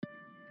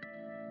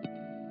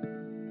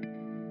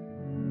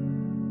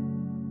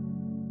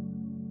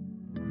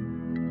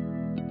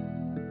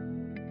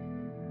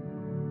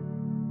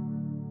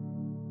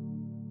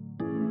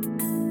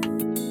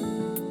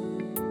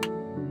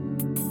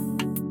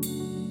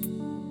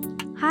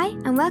Hi,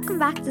 and welcome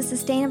back to the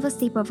Sustainable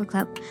Sleepover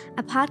Club,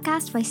 a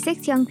podcast by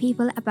 6 young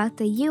people about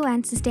the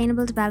UN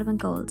Sustainable Development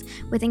Goals,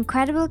 with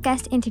incredible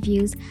guest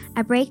interviews,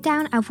 a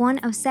breakdown of one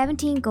of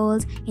 17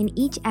 goals in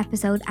each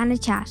episode, and a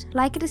chat,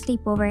 like at a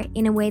sleepover,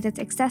 in a way that's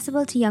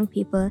accessible to young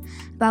people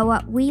about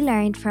what we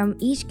learned from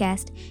each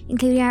guest,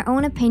 including our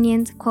own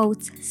opinions,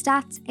 quotes,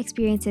 stats,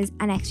 experiences,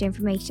 and extra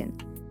information.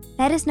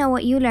 Let us know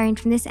what you learned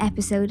from this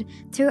episode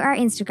through our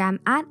Instagram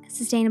at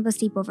Sustainable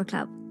Sleepover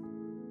Club.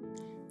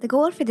 The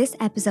goal for this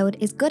episode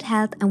is good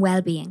health and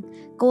well-being.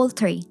 Goal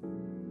 3.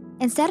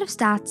 Instead of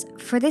stats,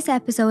 for this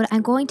episode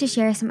I'm going to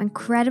share some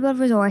incredible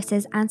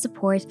resources and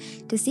support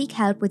to seek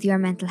help with your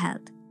mental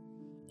health.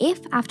 If,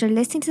 after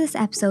listening to this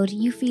episode,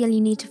 you feel you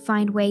need to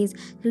find ways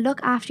to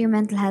look after your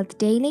mental health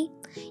daily,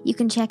 you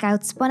can check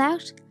out Spun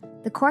Out,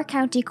 the Cork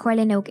County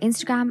Corlin Oak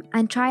Instagram,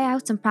 and try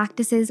out some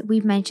practices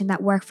we've mentioned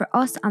that work for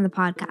us on the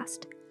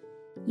podcast.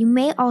 You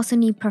may also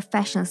need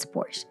professional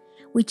support,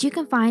 which you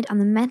can find on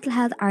the Mental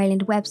Health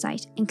Ireland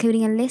website,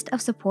 including a list of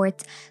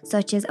supports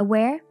such as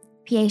Aware,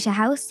 Pieta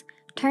House,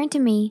 Turn to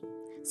Me,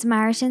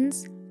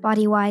 Samaritans,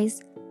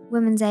 Bodywise,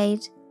 Women's Aid,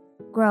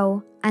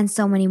 Grow, and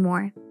so many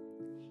more.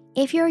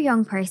 If you're a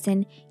young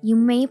person, you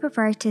may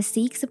prefer to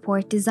seek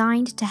support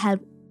designed to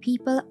help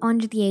people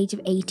under the age of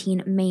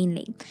 18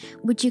 mainly,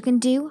 which you can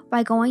do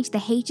by going to the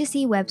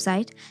HSE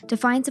website to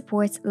find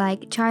supports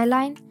like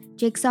Childline,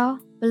 Jigsaw,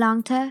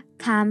 Belong To,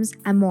 CAMS,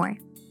 and more.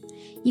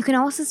 You can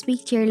also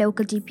speak to your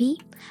local GP,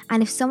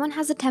 and if someone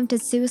has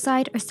attempted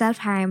suicide or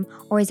self-harm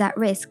or is at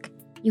risk,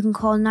 you can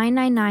call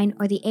 999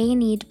 or the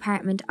A&E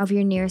department of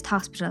your nearest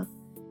hospital.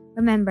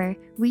 Remember,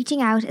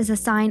 reaching out is a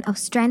sign of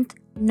strength,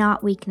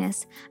 not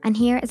weakness, and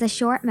here is a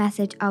short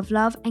message of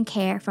love and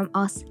care from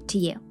us to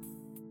you.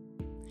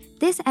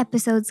 This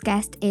episode's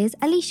guest is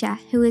Aleesha,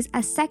 who is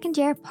a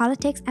second-year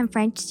politics and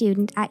French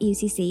student at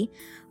UCC.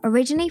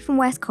 Originally from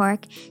West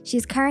Cork, she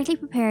is currently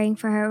preparing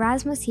for her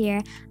Erasmus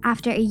year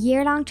after a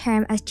year-long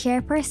term as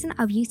chairperson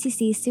of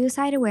UCC's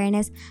Suicide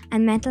Awareness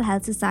and Mental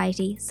Health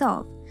Society,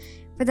 SOLVE.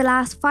 For the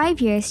last 5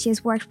 years, she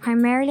has worked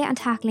primarily on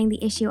tackling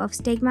the issue of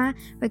stigma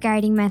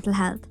regarding mental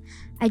health,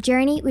 a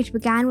journey which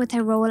began with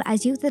her role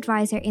as youth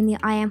advisor in the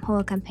I Am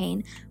Whole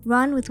campaign,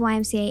 run with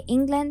YMCA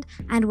England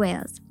and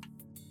Wales.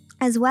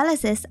 As well as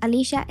this,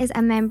 Aleesha is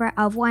a member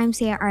of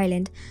YMCA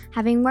Ireland,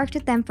 having worked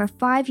with them for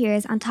 5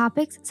 years on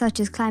topics such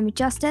as climate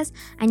justice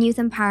and youth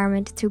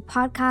empowerment through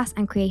podcasts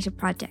and creative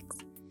projects.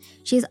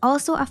 She is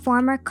also a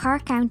former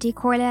Cork County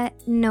Corlin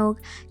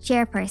Oak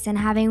chairperson,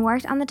 having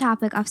worked on the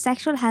topic of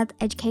sexual health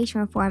education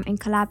reform in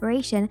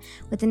collaboration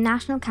with the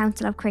National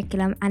Council of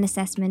Curriculum and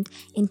Assessment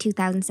in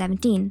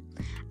 2017.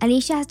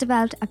 Aleesha has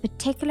developed a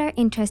particular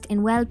interest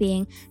in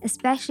well-being,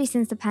 especially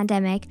since the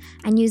pandemic,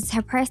 and uses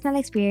her personal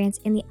experience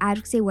in the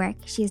advocacy work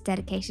she has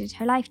dedicated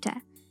her life to.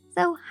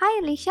 So,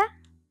 hi Aleesha.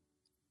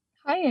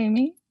 Hi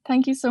Amy.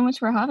 Thank you so much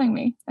for having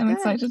me. I'm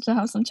excited to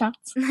have some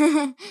chats.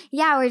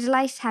 Yeah, we're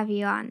delighted to have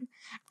you on.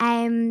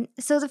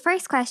 So the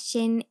first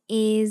question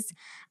is,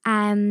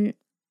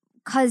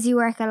 because you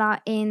work a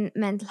lot in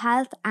mental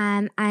health,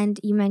 and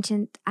you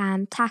mentioned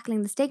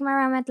tackling the stigma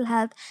around mental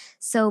health.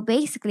 So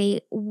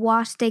basically,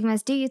 what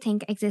stigmas do you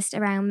think exist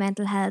around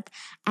mental health?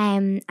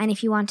 And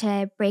if you want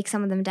to break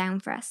some of them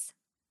down for us.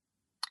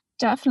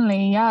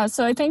 Definitely, yeah.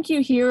 So I think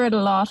you hear it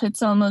a lot.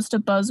 It's almost a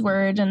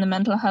buzzword in the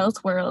mental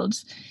health world.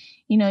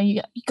 You know,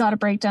 you got to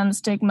break down the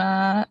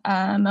stigma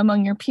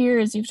among your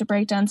peers. You have to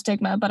break down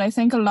stigma. But I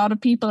think a lot of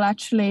people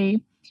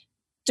actually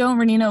don't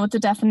really know what the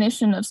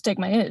definition of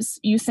stigma is.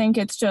 You think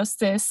it's just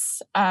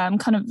this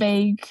kind of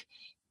vague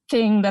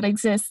thing that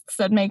exists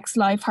that makes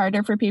life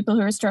harder for people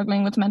who are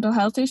struggling with mental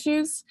health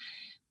issues.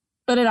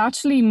 But it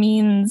actually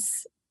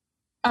means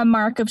a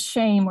mark of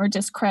shame or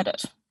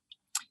discredit.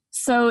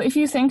 So if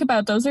you think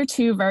about, those are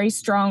two very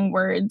strong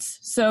words.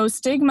 So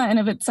stigma in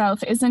of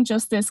itself isn't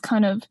just this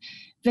kind of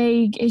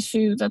vague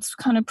issue that's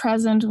kind of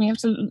present and we have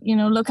to,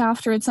 look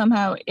after it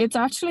somehow. It's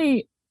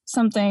actually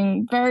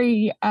something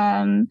very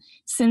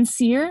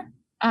sincere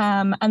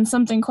and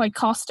something quite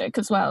caustic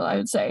as well, I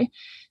would say.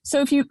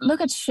 So if you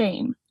look at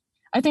shame,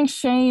 I think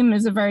shame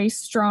is a very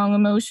strong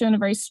emotion, a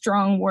very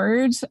strong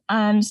word,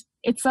 and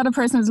it's that a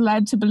person is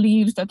led to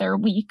believe that they're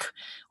weak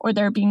or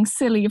they're being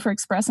silly for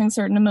expressing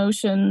certain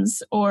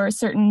emotions or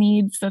certain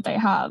needs that they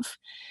have.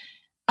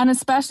 And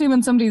especially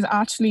when somebody's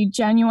actually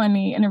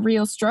genuinely in a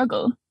real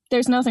struggle,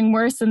 there's nothing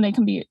worse than they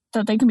can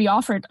be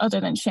offered other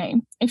than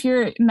shame. If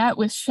you're met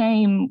with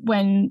shame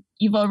when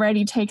you've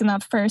already taken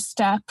that first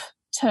step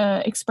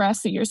to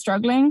express that you're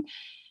struggling,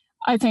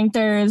 I think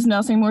there is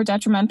nothing more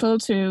detrimental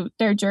to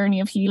their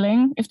journey of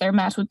healing if they're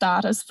met with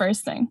that as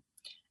first thing.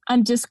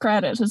 And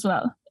discredit as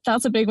well.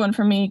 That's a big one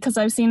for me, because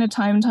I've seen it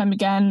time and time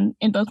again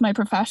in both my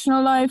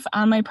professional life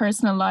and my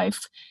personal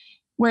life,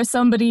 where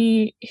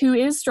somebody who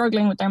is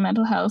struggling with their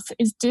mental health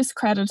is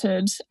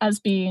discredited as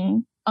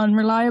being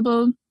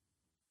unreliable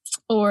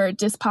or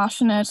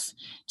dispassionate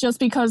just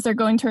because they're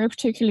going through a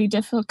particularly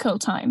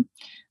difficult time.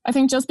 I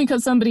think just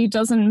because somebody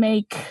doesn't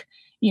make,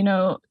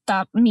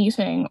 that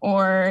meeting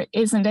or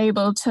isn't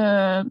able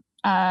to,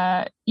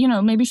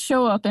 maybe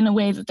show up in a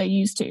way that they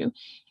used to,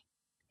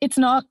 it's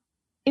not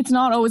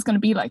always going to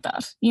be like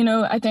that. You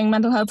know, I think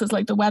mental health is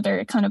like the weather.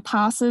 It kind of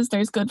passes.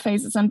 There's good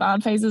phases and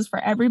bad phases for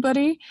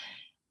everybody.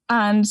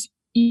 And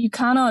you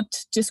cannot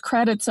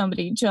discredit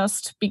somebody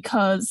just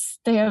because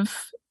they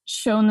have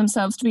shown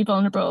themselves to be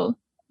vulnerable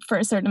for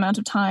a certain amount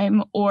of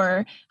time,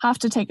 or have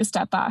to take a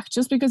step back.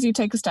 Just because you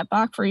take a step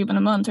back for even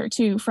a month or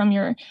two from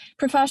your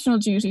professional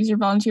duties, your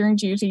volunteering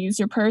duties,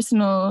 your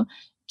personal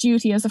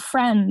duty as a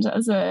friend,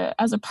 as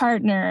a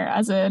partner,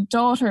 as a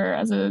daughter,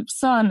 as a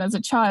son, as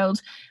a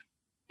child,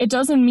 it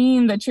doesn't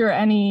mean that you're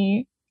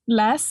any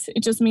less.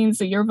 It just means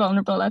that you're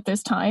vulnerable at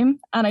this time.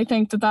 And I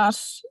think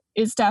that's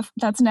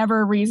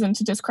never a reason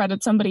to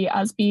discredit somebody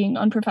as being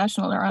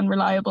unprofessional or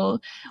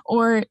unreliable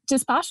or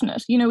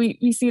dispassionate. You know,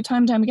 we see it time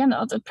and time again,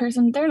 oh, the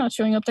person, they're not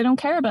showing up, they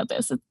don't care about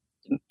this.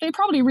 They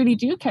probably really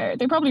do care.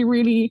 They probably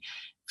really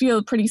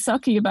feel pretty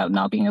sucky about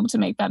not being able to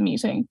make that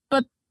meeting,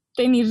 but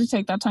they needed to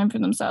take that time for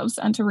themselves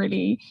and to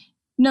really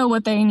know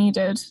what they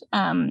needed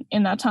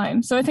in that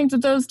time. So I think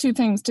that those two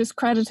things,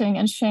 discrediting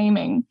and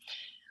shaming,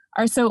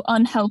 are so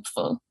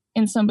unhelpful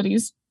in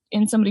somebody's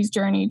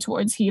journey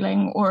towards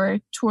healing or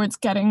towards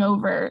getting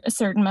over a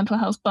certain mental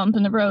health bump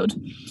in the road.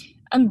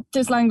 And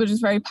this language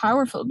is very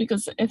powerful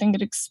because I think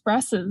it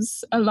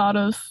expresses a lot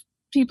of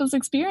people's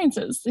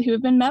experiences who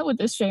have been met with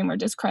this shame or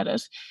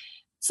discredit.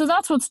 So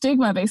that's what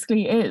stigma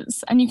basically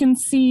is. And you can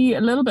see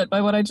a little bit by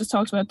what I just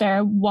talked about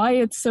there, why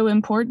it's so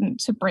important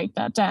to break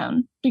that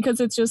down, because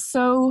it's just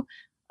so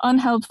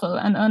unhelpful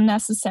and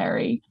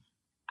unnecessary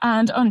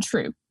and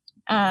untrue.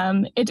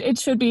 It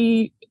should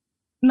be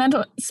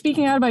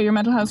speaking out about your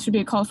mental health should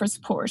be a call for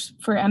support,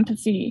 for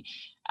empathy,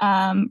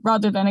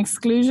 rather than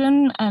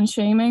exclusion and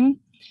shaming.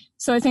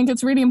 So I think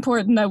it's really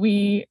important that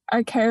we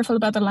are careful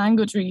about the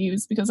language we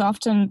use, because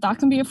often that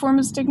can be a form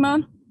of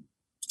stigma.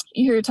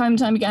 You hear time and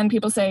time again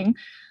people saying,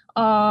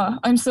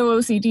 I'm so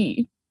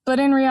OCD. But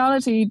in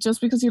reality,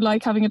 just because you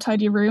like having a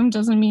tidy room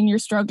doesn't mean you're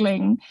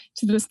struggling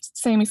to the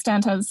same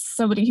extent as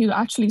somebody who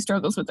actually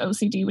struggles with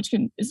OCD, which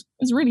is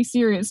a really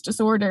serious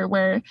disorder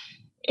where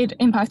it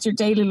impacts your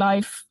daily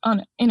life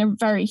in a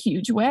very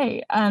huge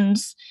way.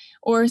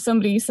 Or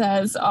somebody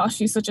says, oh,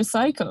 she's such a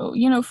psycho.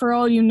 You know, for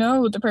all you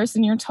know, the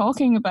person you're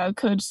talking about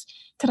could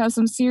have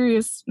some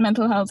serious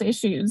mental health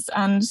issues.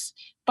 And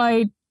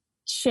by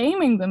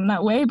shaming them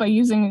that way, by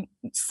using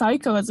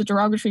psycho as a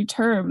derogatory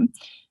term,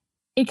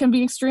 it can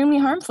be extremely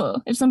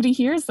harmful if somebody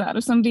hears that,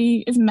 if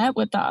somebody is met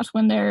with that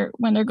when they're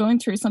going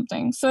through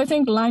something. So I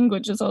think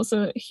language is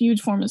also a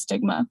huge form of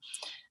stigma.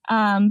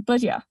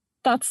 But yeah,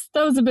 that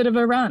was a bit of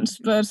a rant,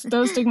 but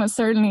those stigmas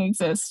certainly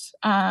exist.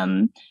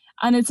 And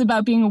it's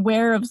about being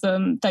aware of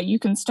them, that you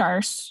can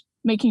start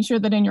making sure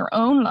that in your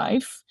own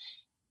life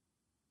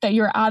that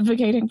you're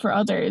advocating for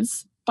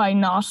others by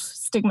not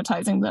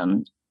stigmatizing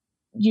them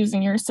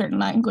using your certain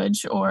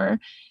language or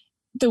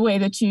the way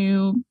that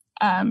you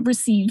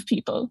receive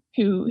people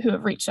who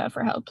have reached out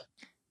for help.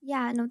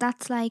 Yeah, no,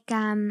 that's like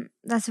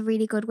that's a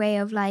really good way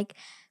of like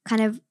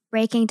kind of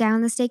breaking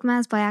down the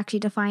stigmas by actually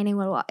defining,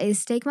 well, what is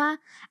stigma?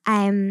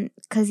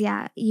 Because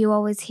yeah, you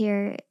always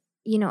hear,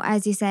 you know,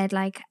 as you said,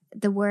 like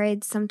the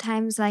words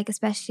sometimes, like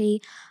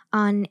especially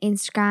on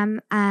Instagram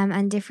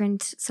and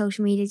different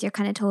social medias, you're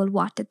kind of told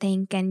what to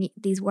think, and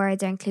these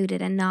words are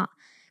included and not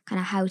kind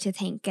of how to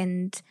think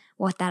and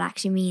what that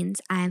actually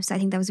means. So I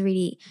think that was a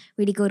really,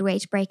 really good way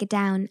to break it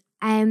down.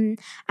 And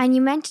you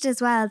mentioned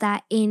as well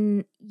that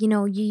you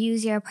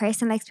use your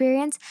personal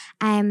experience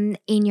in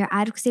your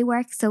advocacy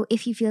work. So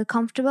if you feel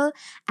comfortable,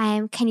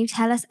 can you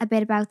tell us a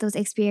bit about those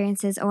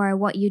experiences or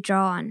what you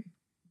draw on?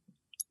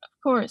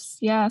 Of course,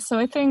 yeah. So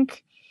I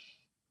think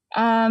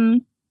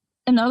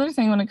another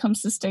thing when it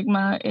comes to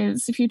stigma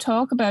is if you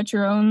talk about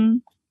your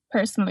own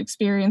personal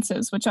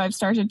experiences, which I've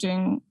started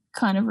doing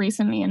kind of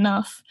recently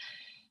enough,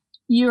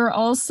 you're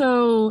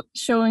also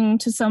showing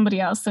to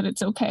somebody else that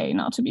it's okay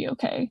not to be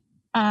okay.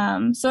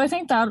 So I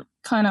think that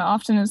kind of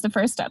often is the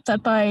first step,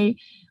 that by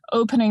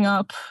opening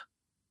up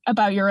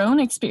about your own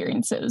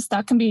experiences,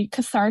 that can be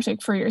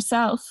cathartic for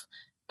yourself.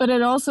 But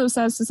it also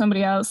says to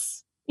somebody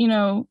else, you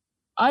know,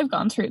 I've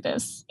gone through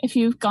this. If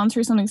you've gone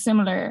through something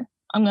similar,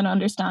 I'm going to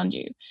understand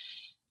you.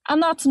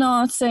 And that's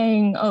not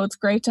saying, oh, it's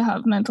great to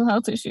have mental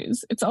health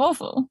issues. It's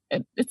awful.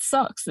 It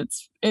sucks.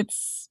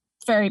 It's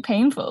very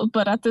painful.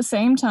 But at the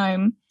same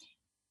time,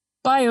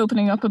 by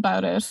opening up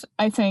about it,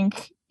 I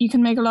think you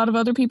can make a lot of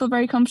other people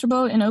very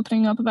comfortable in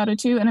opening up about it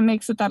too, and it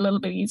makes it that little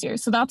bit easier.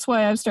 So that's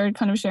why I've started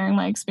kind of sharing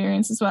my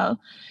experience as well.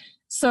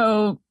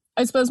 So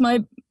I suppose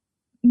my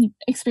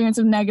experience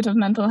of negative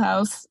mental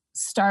health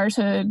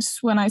started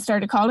when I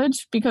started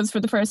college, because for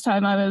the first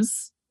time I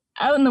was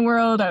out in the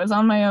world, I was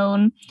on my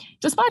own,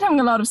 despite having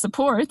a lot of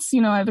supports.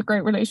 You know, I have a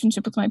great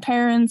relationship with my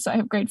parents, I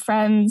have great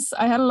friends,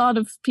 I had a lot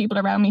of people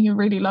around me who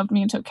really loved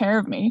me and took care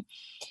of me.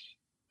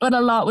 But a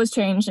lot was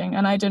changing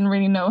and I didn't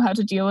really know how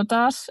to deal with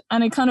that.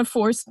 And it kind of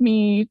forced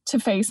me to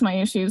face my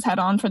issues head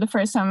on for the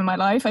first time in my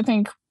life. I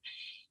think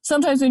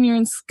sometimes when you're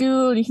in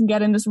school, you can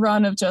get in this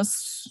run of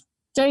just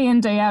day in,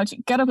 day out.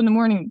 You get up in the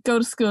morning, go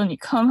to school, and you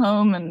come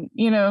home, and,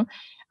 you know,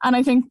 and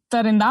I think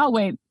that in that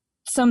way,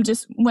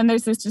 when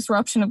there's this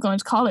disruption of going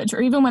to college,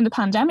 or even when the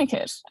pandemic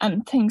hit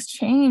and things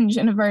change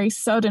in a very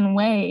sudden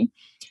way,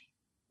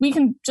 we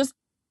can just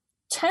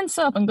tense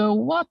up and go,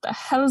 what the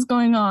hell is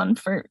going on?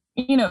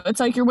 It's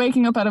like you're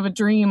waking up out of a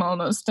dream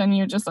almost, and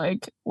you're just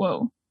like,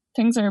 whoa,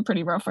 things are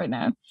pretty rough right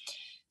now.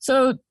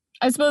 So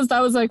I suppose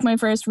that was like my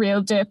first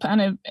real dip,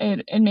 and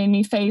it made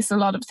me face a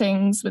lot of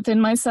things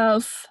within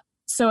myself.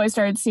 So I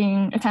started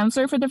seeing a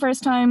counselor for the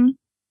first time,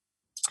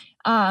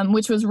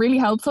 which was really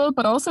helpful,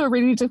 but also a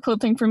really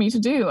difficult thing for me to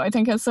do. I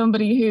think as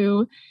somebody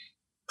who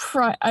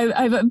I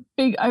have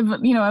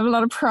a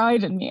lot of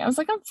pride in me. I was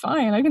like, I'm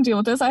fine, I can deal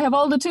with this. I have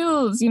all the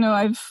tools,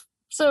 I've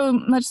so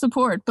much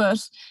support.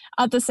 But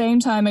at the same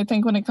time, I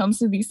think when it comes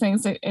to these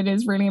things, it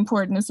is really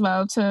important as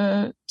well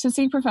to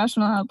seek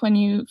professional help when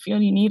you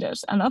feel you need it.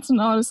 And that's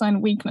not a sign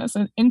of weakness.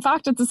 In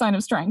fact, it's a sign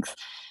of strength,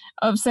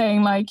 of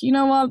saying like, you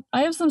know what,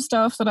 I have some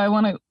stuff that I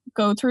want to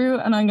go through,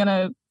 and I'm going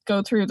to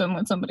go through them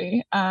with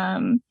somebody.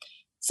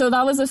 So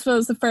that was, I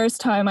suppose, the first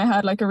time I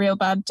had like a real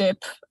bad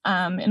dip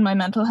in my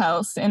mental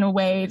health, in a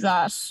way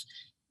that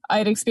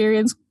I'd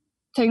experienced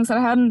things that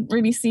I hadn't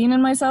really seen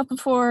in myself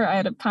before. I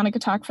had a panic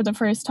attack for the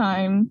first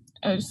time.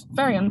 It was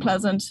very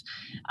unpleasant.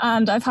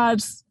 And I've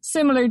had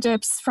similar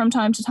dips from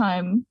time to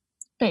time,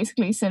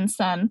 basically since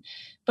then.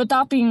 But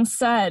that being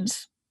said,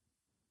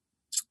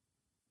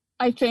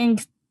 I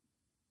think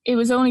it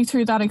was only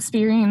through that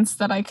experience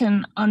that I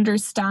can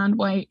understand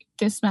why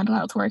this mental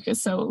health work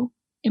is so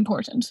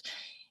important.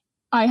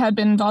 I had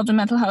been involved in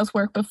mental health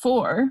work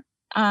before,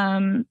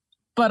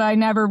 but I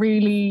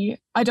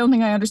don't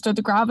think I understood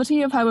the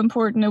gravity of how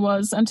important it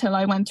was until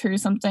I went through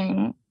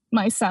something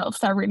myself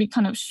that really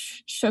kind of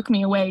shook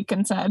me awake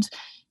and said,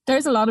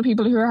 there's a lot of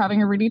people who are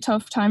having a really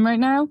tough time right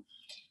now,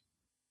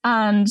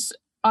 and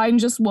I'm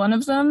just one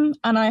of them,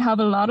 and I have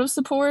a lot of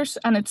support,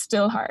 and it's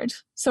still hard.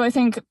 So I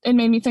think it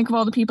made me think of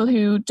all the people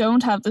who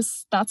don't have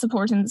that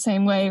support in the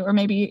same way, or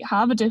maybe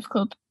have a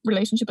difficult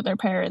relationship with their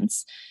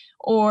parents,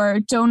 or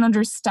don't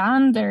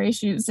understand their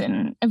issues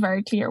in a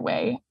very clear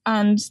way,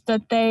 and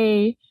that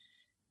they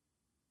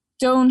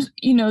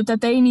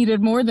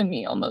needed more than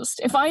me almost.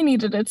 If I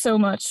needed it so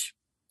much,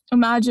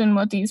 imagine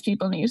what these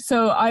people need.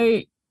 So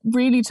I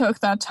really took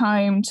that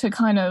time to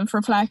kind of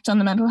reflect on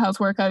the mental health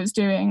work I was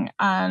doing,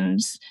 and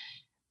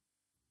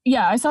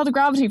I saw the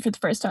gravity for the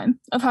first time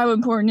of how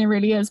important it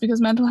really is, because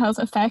mental health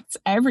affects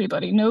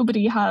everybody.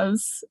 Nobody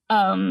has,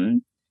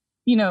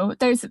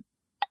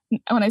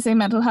 when I say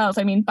mental health,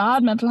 I mean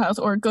bad mental health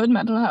or good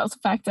mental health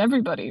affects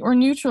everybody, or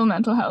neutral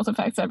mental health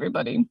affects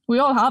everybody. We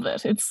all have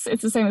it. It's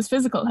the same as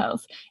physical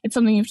health. It's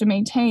something you have to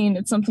maintain.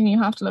 It's something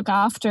you have to look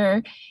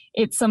after.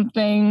 It's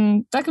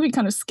something that can be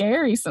kind of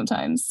scary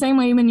sometimes. Same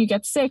way when you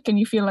get sick and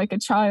you feel like a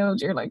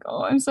child, you're like,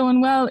 oh, I'm so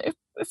unwell.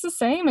 It's the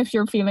same if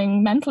you're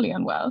feeling mentally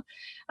unwell.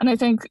 And I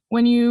think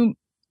when you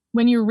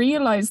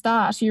realize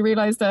that, you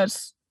realize that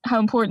how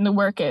important the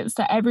work is,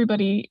 that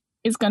everybody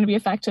is going to be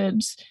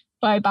affected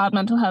by bad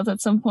mental health at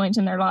some point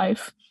in their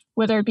life,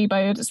 whether it be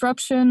by a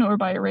disruption or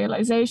by a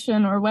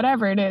realization or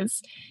whatever it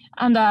is.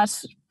 And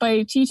that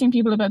by teaching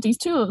people about these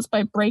tools,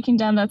 by breaking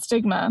down that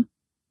stigma,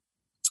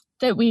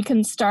 that we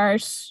can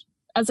start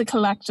as a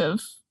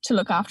collective to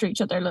look after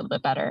each other a little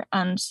bit better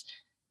and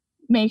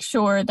make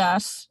sure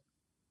that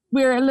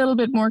we're a little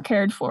bit more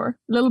cared for,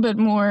 a little bit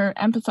more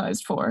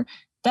empathized for,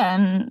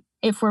 than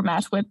if we're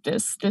met with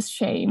this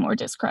shame or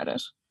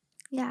discredit.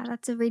 Yeah,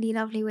 that's a really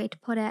lovely way to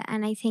put it.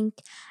 And I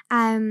think,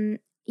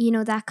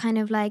 that kind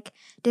of like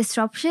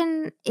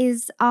disruption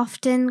is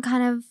often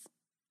kind of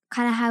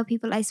how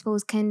people, I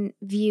suppose, can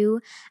view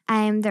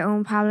their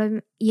own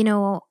problem, in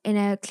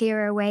a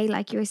clearer way,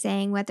 like you were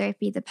saying, whether it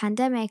be the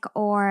pandemic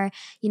or,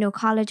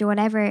 college or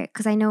whatever.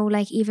 Because I know,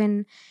 like,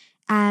 even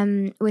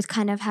with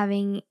kind of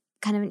having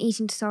kind of an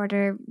eating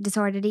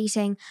disordered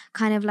eating,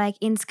 kind of like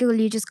in school,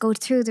 you just go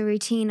through the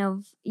routine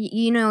of,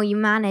 you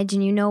manage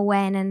and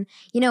when, and,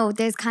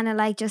 there's kind of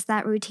like just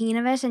that routine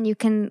of it and you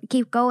can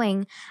keep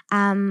going.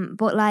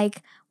 But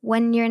like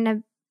when you're in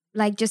a,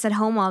 like just at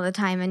home all the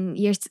time and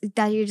you're just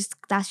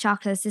that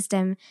shock to the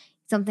system,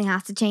 something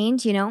has to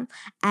change, So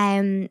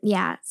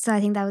I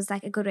think that was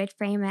like a good way to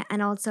frame it.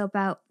 And also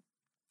about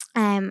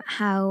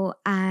how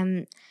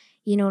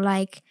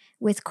like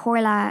with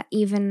Corla,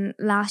 even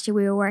last year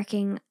we were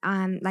working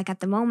like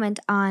at the moment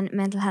on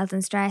mental health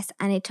and stress,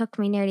 and it took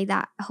me nearly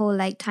that whole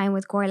like time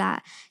with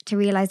Corla to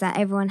realize that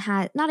everyone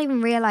had, not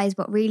even realize,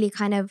 but really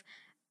kind of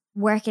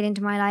work it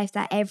into my life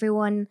that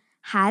everyone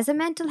has a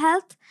mental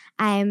health.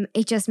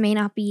 It just may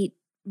not be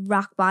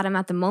rock bottom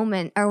at the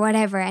moment or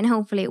whatever, and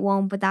hopefully it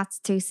won't, but that's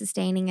through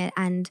sustaining it,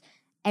 and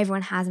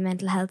everyone has a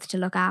mental health to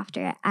look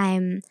after.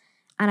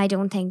 And I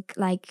don't think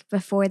like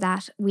before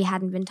that we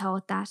hadn't been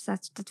taught that. So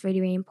that's really,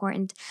 really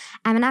important.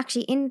 And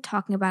actually in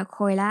talking about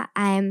Corla,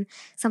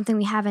 something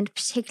we haven't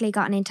particularly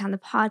gotten into on the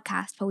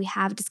podcast, but we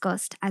have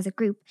discussed as a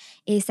group,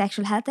 is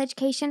sexual health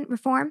education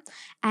reform.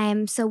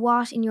 So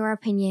what, in your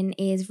opinion,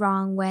 is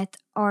wrong with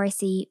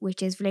RSE,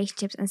 which is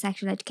relationships and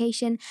sexual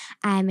education,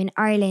 in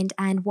Ireland,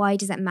 and why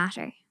does it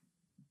matter?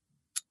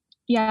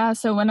 Yeah,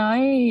 so when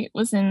I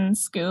was in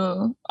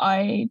school,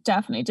 I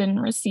definitely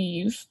didn't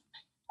receive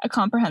a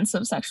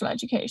comprehensive sexual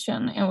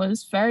education. It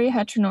was very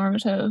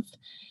heteronormative.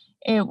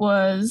 It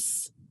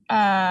was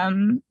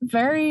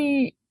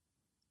very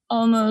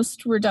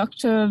almost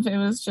reductive. It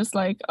was just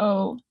like,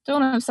 oh,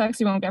 don't have sex,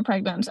 you won't get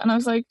pregnant. And I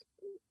was like,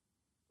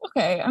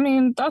 okay, I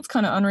mean, that's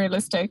kind of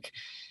unrealistic,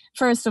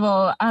 first of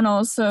all. And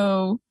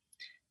also,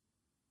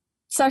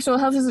 sexual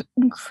health is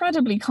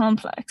incredibly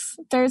complex.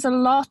 There's a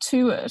lot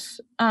to it,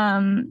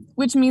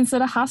 which means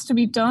that it has to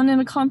be done in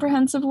a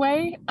comprehensive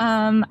way.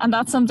 And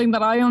that's something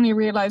that I only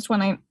realized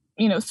when I,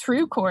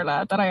 through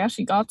Corla, that I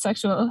actually got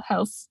sexual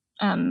health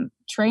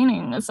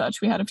training as such.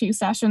 We had a few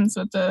sessions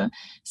with the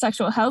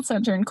Sexual Health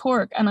Centre in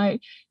Cork. And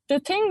the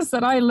things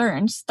that I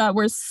learned that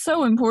were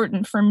so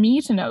important for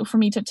me to know, for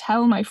me to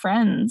tell my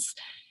friends,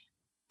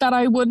 that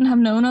I wouldn't have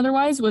known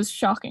otherwise, was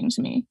shocking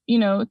to me.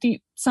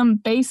 Some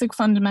basic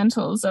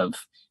fundamentals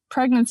of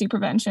pregnancy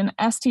prevention,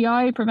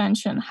 STI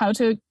prevention,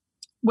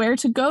 where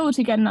to go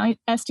to get an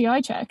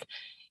STI check.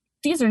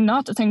 These are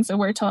not the things that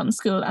we're taught in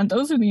school, and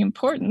those are the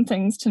important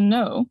things to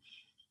know.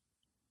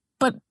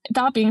 But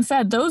that being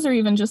said, those are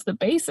even just the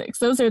basics.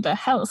 Those are the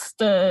health,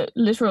 the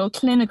literal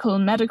clinical,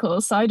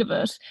 medical side of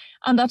it.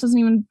 And that doesn't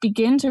even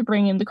begin to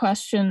bring in the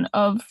question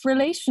of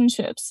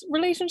relationships.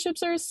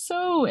 Relationships are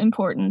so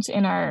important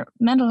in our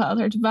mental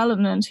health, our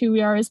development, who we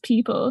are as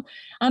people.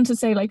 And to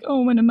say like,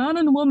 oh, when a man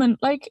and a woman,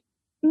 like,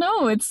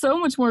 no, it's so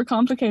much more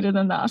complicated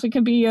than that. It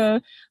could be a,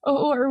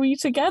 oh, are we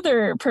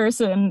together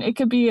person? It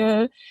could be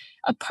a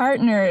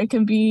partner. It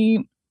can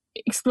be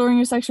exploring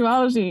your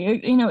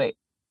sexuality.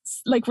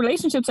 Like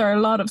relationships are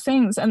a lot of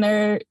things, and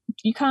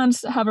you can't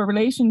have a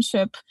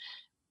relationship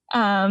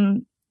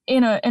in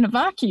a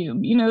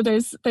vacuum.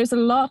 There's a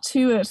lot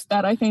to it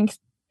that I think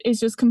is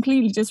just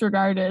completely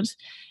disregarded,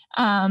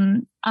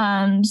 and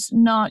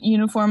not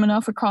uniform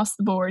enough across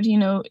the board.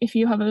 If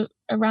you have a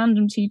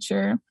random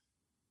teacher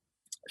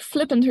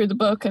flipping through the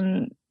book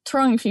and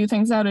throwing a few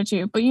things out at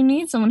you, but you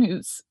need someone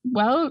who's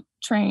well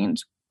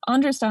trained,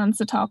 understands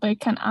the topic,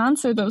 can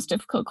answer those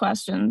difficult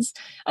questions.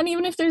 And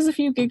even if there's a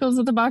few giggles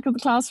at the back of the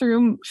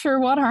classroom, sure,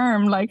 what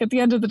harm? Like, at the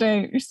end of the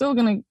day, you're still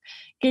going to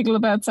giggle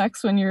about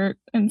sex when you're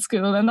in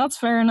school, and that's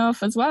fair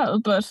enough as well.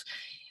 But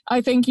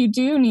I think you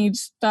do need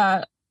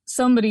that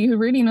somebody who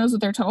really knows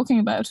what they're talking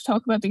about to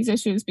talk about these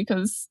issues,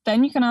 because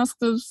then you can ask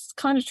those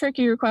kind of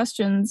trickier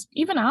questions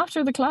even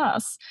after the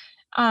class.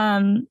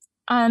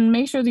 And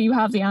make sure that you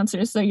have the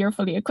answers so you're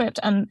fully equipped.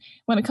 And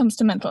when it comes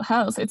to mental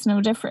health, it's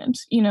no different.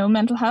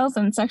 Mental health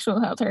and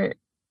sexual health are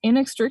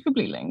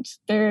inextricably linked.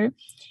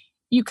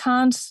 You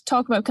can't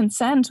talk about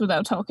consent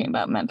without talking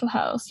about mental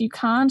health. You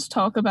can't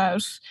talk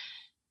about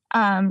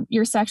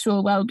your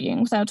sexual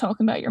well-being without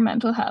talking about your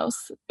mental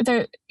health.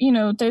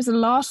 There's a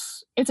lot.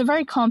 It's a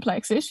very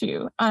complex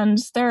issue, and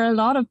there are a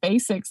lot of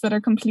basics that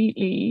are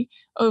completely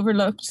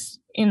overlooked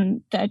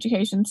in the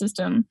education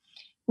system,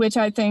 which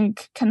I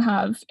think can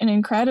have an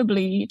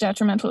incredibly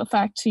detrimental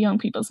effect to young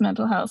people's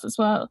mental health as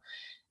well.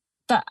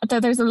 That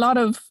there's a lot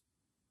of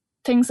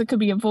things that could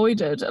be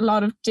avoided, a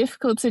lot of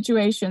difficult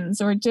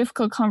situations or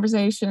difficult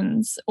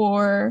conversations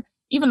or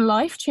even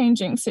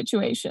life-changing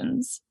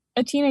situations.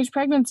 A teenage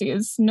pregnancy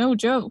is no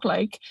joke,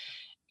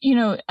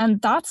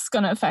 and that's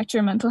going to affect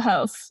your mental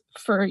health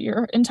for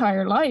your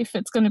entire life.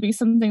 It's going to be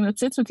something that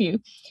sits with you.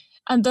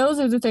 And those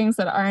are the things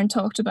that aren't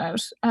talked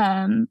about,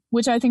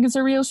 which I think is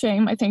a real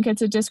shame. I think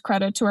it's a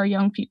discredit to our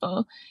young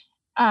people,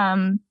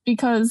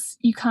 because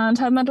you can't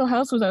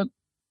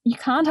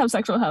have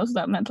sexual health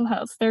without mental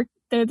health. They're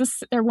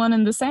one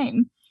and the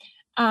same,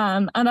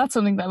 and that's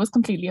something that was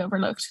completely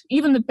overlooked.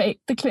 Even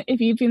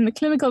the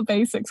clinical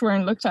basics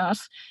weren't looked at.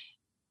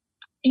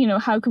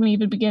 How can we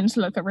even begin to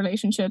look at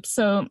relationships?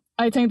 So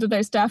I think that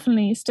there's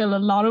definitely still a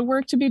lot of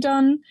work to be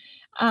done,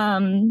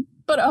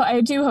 but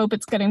I do hope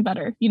it's getting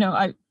better.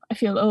 I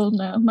feel old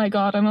now. My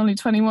God, I'm only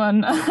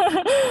 21.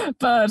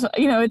 But,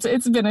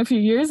 it's been a few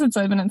years since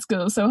I've been in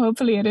school. So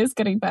hopefully it is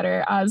getting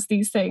better as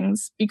these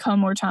things become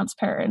more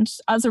transparent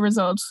as a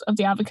result of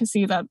the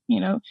advocacy that,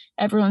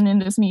 everyone in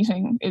this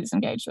meeting is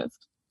engaged with.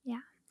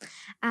 Yeah.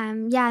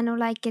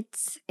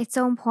 It's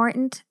so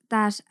important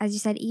that, as you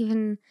said,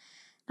 even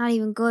not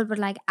even good, but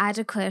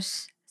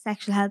adequate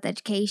sexual health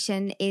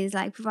education is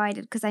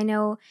provided. Because I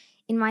know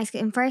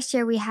in first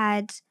year we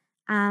had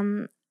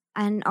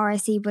an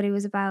RSC, but it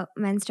was about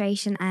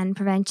menstruation and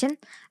prevention,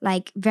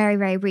 very,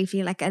 very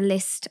briefly, a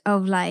list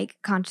of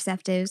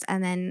contraceptives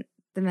and then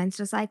the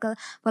menstrual cycle.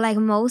 But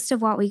most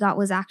of what we got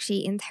was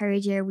actually in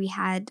third year. We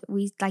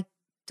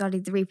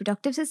studied the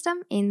reproductive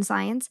system in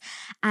science,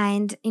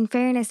 and in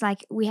fairness,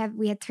 we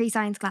had 3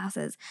 science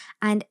classes,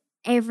 and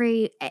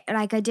every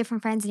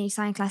different friends in each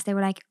science class, they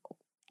were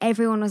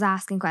everyone was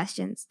asking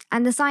questions.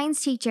 And the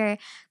science teacher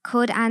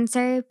could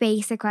answer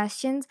basic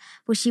questions,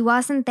 but she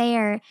wasn't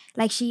there.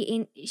 Like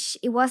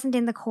it wasn't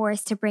in the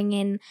course to bring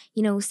in,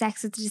 you know,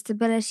 sex with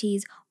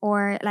disabilities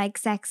or like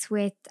sex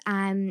with,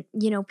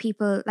 you know,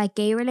 people like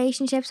gay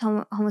relationships,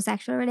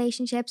 homosexual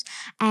relationships,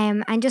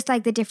 and just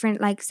like the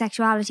different like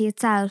sexuality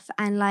itself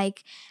and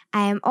like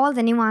all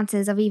the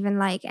nuances of even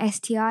like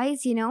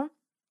STIs, you know,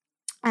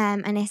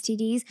 and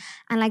STDs,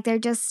 and like they're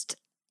just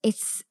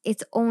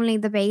it's only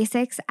the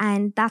basics,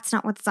 and that's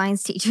not what the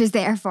science teacher is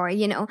there for,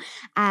 you know.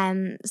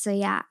 So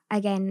yeah,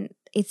 again,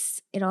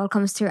 it all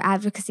comes through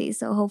advocacy,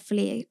 so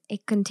hopefully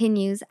it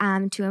continues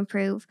to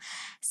improve.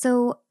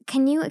 So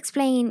can you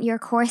explain your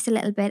course a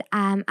little bit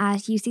at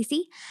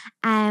UCC,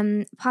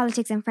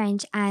 politics and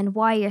French, and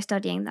why you're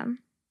studying them?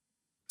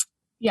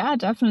 Yeah,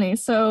 definitely.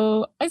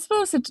 So I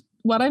suppose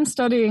what I'm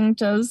studying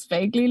does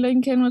vaguely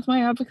link in with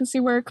my advocacy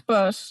work,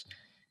 but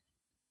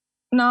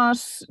not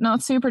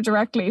super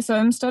directly. So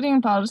I'm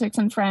studying politics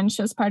and French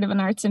as part of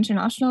an Arts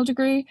International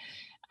degree.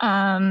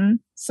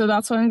 So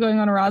that's why I'm going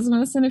on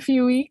Erasmus in a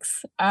few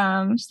weeks.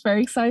 It's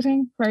very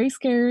exciting, very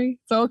scary.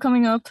 It's all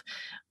coming up.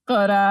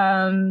 But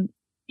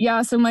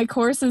yeah, so my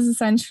course is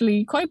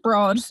essentially quite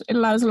broad. It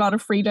allows a lot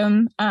of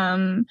freedom.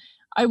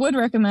 I would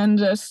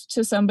recommend it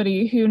to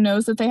somebody who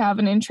knows that they have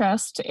an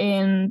interest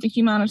in the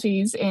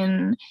humanities,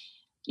 in,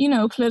 you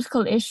know,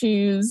 political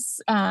issues,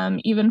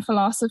 even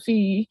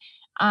philosophy.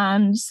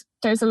 And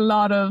there's a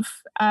lot of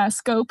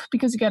scope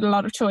because you get a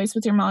lot of choice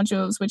with your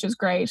modules, which is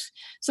great.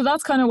 So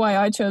that's kind of why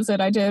I chose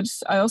it.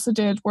 I also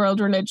did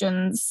world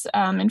religions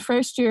in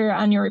first year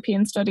and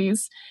European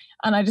studies.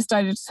 And I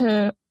decided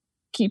to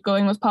keep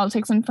going with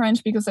politics and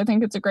French because I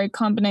think it's a great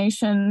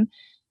combination.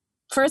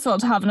 First of all,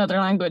 to have another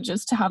language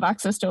is to have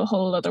access to a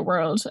whole other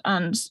world.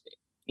 And,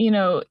 you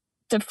know,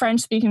 the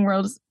French speaking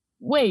world is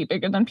way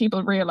bigger than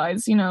people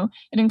realize. You know,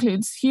 it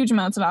includes huge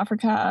amounts of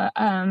Africa,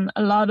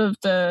 a lot of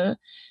the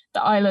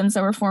islands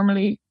that were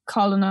formerly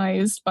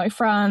colonized by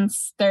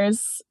France.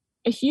 There's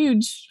a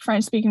huge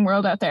French speaking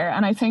world out there.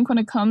 And I think when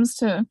it comes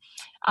to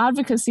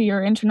advocacy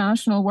or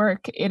international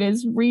work, it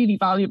is really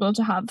valuable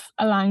to have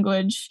a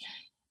language,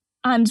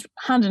 and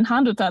hand in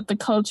hand with that, the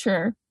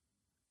culture,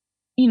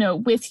 you know,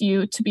 with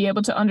you, to be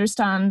able to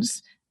understand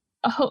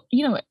a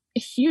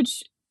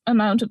huge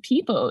amount of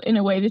people in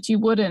a way that you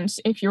wouldn't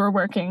if you were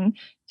working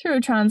through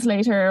a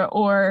translator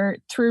or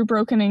through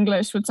broken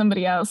English with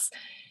somebody else.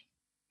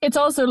 It's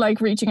also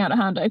like reaching out a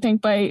hand. I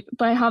think by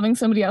having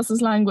somebody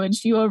else's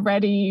language, you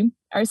already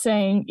are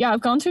saying, yeah,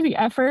 I've gone through the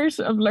effort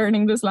of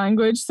learning this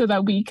language so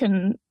that we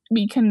can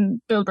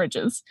build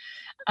bridges.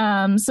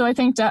 So I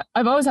think that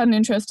I've always had an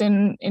interest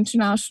in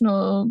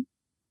international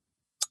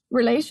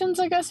relations,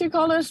 I guess you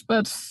call it,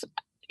 but,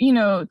 you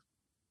know,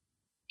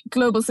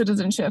 global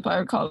citizenship, I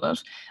would call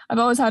it. I've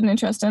always had an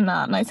interest in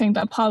that. And I think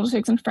that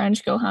politics and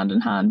French go hand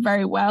in hand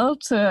very well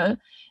to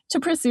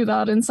pursue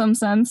that in some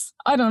sense.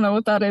 I don't know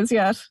what that is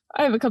yet.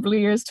 I have a couple of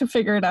years to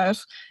figure it out.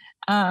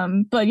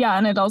 But yeah,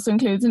 and it also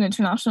includes an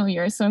international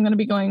year. So I'm going to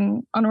be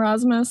going on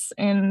Erasmus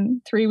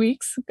in 3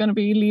 weeks. I'm going to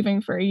be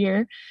leaving for a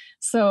year.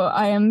 So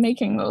I am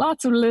making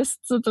lots of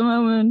lists at the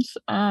moment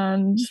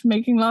and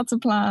making lots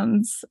of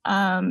plans.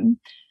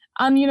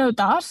 And you know,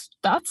 that's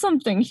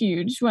something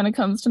huge when it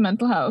comes to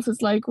mental health.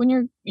 It's like when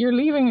you're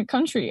leaving a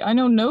country, I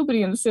know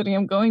nobody in the city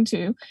I'm going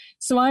to.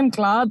 So I'm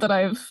glad that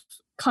I've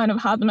kind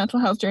of had the mental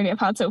health journey I've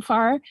had so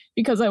far,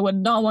 because I would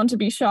not want to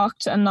be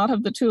shocked and not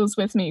have the tools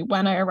with me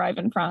when I arrive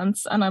in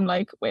France. And I'm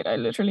like, wait, I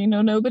literally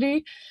know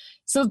nobody.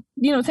 So,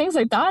 you know, things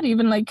like that,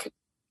 even like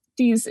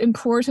these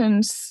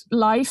important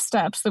life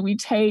steps that we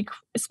take,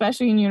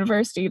 especially in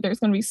university, there's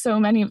going to be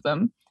so many of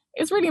them.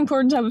 It's really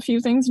important to have a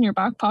few things in your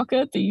back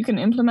pocket that you can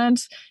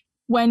implement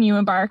when you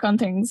embark on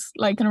things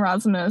like an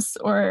Erasmus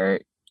or,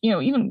 you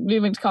know, even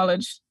moving to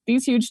college,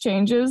 these huge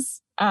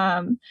changes.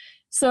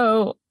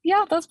 So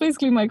yeah, that's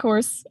basically my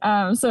course.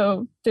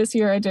 So this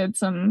year I did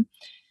some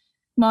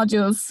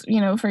modules,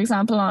 you know, for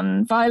example,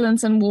 on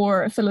violence and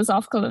war, a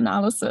philosophical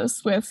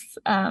analysis with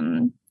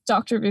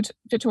Dr.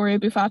 Vittorio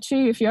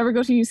Bufacci. If you ever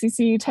go to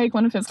UCC, take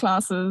one of his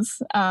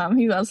classes.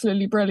 He's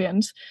absolutely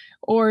brilliant.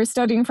 Or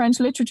studying French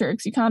literature,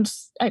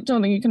 because I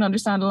don't think you can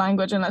understand a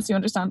language unless you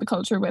understand the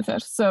culture with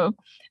it. So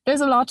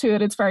there's a lot to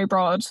it. It's very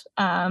broad.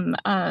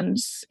 And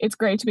it's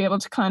great to be able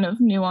to kind of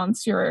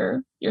nuance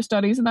your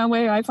studies in that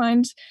way, I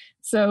find.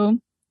 So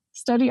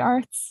study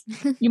arts.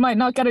 You might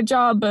not get a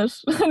job, but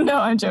no,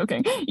 I'm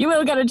joking. You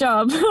will get a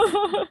job.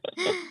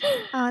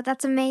 Oh,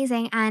 that's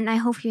amazing. And I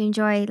hope you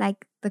enjoy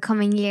like the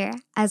coming year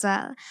as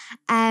well.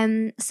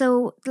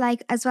 So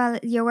like as well,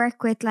 your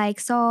work with like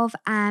Solve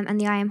and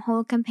the I Am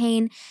Whole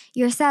campaign,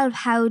 yourself,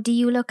 how do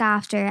you look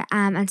after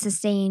and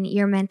sustain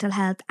your mental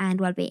health and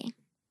well-being?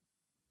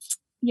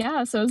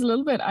 Yeah, so it was a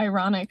little bit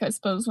ironic, I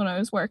suppose, when I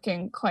was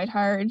working quite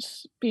hard,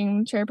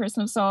 being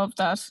chairperson of Solve,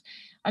 that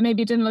I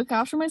maybe didn't look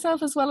after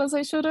myself as well as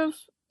I should have.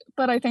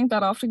 But I think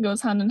that often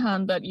goes hand in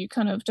hand, that you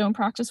kind of don't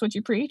practice what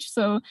you preach.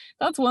 So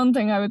that's one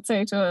thing I would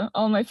say to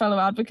all my fellow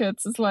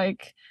advocates is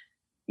like,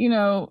 you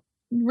know,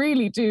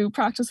 really do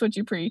practice what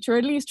you preach, or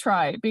at least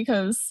try,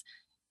 because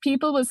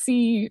people will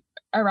see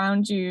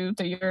around you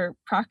that you're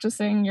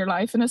practicing your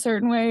life in a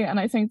certain way, and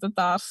I think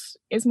that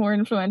is more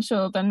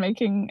influential than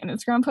making an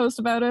Instagram post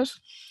about it.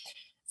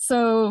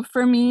 So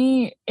for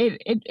me,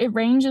 it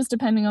ranges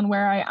depending on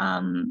where I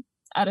am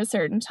at a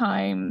certain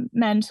time,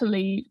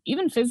 mentally,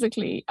 even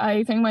physically.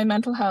 I think my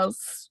mental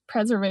health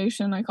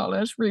preservation, I call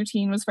it,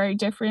 routine was very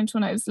different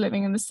when I was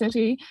living in the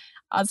city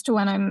as to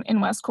when I'm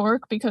in West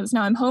Cork, because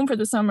now I'm home for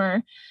the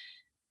summer.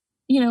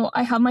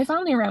 I have my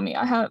family around me.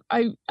 I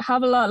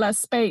have a lot less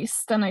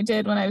space than I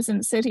did when I was in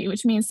the city,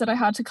 which means that I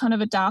had to kind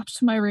of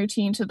adapt my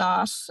routine to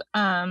that,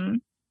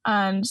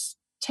 and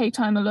take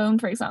time alone,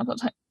 for example.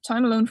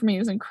 Time alone for me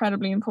is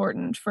incredibly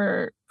important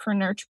for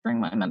nurturing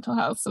my mental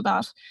health. So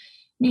that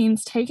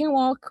means taking a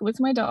walk with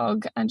my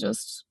dog and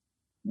just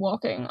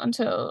walking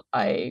until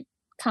I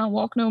can't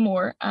walk no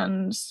more,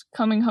 and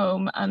coming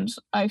home and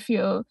I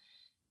feel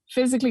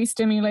physically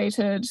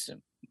stimulated.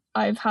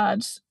 I've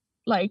had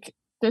like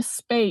this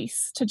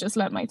space to just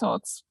let my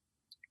thoughts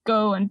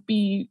go and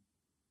be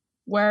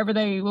wherever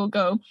they will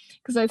go.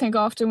 Because I think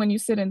often when you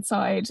sit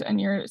inside and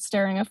you're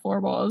staring at four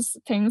walls,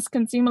 things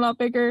can seem a lot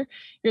bigger.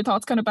 Your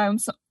thoughts kind of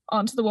bounce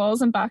onto the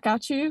walls and back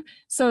at you.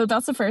 So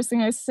that's the first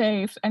thing I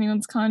say if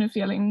anyone's kind of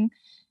feeling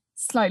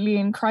slightly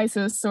in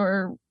crisis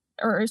or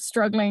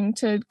struggling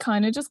to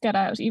kind of just get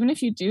out, even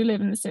if you do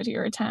live in the city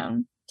or a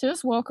town, to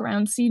just walk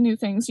around, see new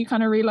things. You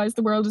kind of realize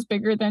the world is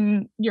bigger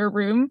than your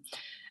room,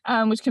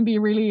 which can be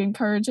really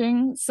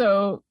encouraging.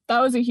 So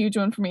that was a huge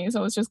one for me. So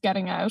I was just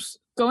getting out,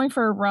 going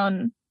for a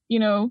run,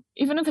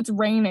 even if it's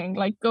raining,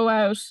 like go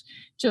out,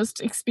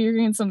 just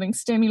experience something,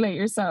 stimulate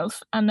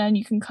yourself. And then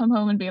you can come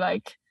home and be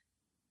like,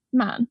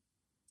 man,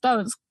 that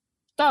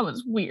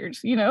was weird.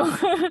 You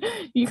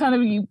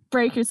you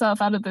break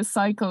yourself out of this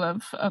cycle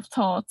of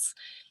thoughts.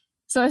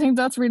 So I think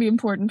that's really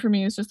important for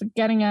me, is just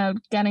getting out,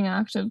 getting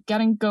active,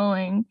 getting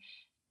going.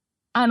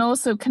 And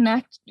also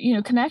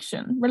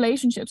connection.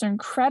 Relationships are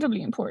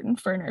incredibly important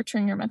for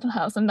nurturing your mental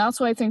health. And that's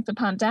why I think the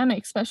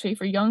pandemic, especially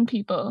for young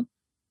people,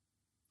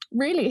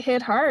 really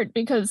hit hard,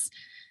 because,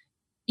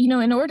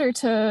 in order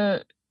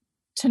to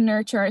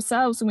nurture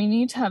ourselves, we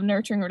need to have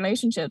nurturing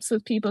relationships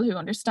with people who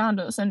understand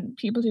us and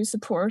people who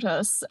support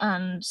us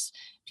and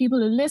people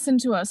who listen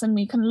to us and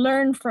we can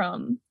learn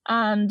from.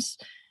 And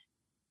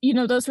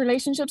those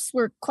relationships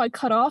were quite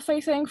cut off, I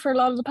think, for a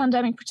lot of the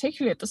pandemic,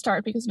 particularly at the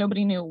start, because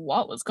nobody knew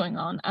what was going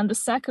on. And the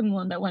second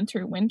one that went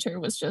through winter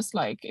was just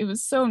like, it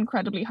was so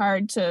incredibly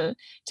hard to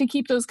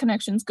keep those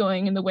connections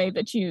going in the way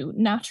that you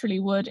naturally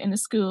would in a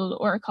school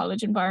or a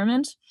college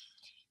environment.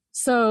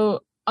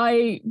 So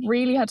I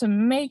really had to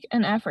make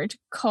an effort to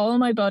call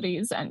my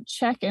buddies and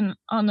check in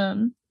on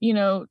them,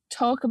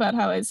 talk about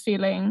how I was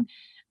feeling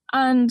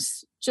and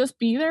just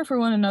be there for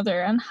one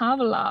another and have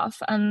a laugh.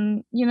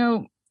 And,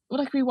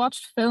 like we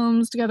watched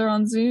films together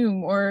on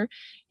Zoom, or,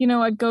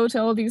 I'd go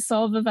to all these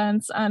Solve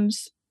events, and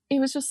it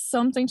was just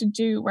something to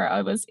do where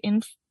I was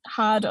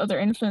had other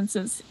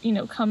influences,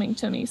 coming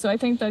to me. So I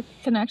think that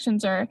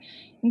connections are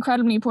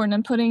incredibly important,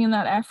 and putting in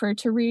that effort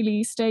to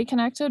really stay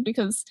connected,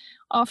 because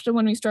often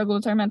when we struggle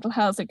with our mental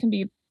health, it can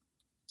be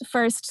the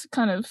first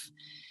kind of,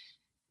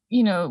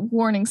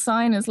 warning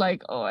sign is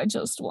like, oh, I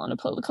just want to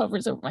pull the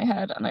covers over my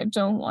head and I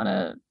don't want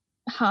to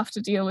have to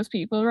deal with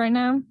people right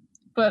now.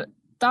 But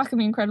that can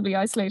be incredibly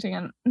isolating,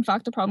 and in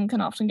fact the problem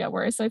can often get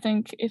worse, I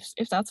think,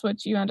 if that's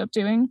what you end up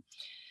doing.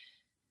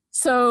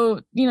 So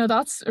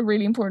that's a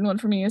really important one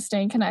for me, is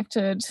staying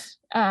connected,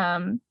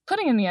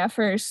 putting in the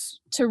effort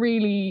to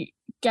really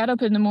get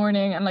up in the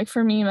morning. And like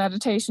for me,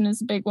 meditation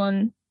is a big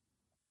one,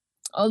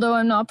 although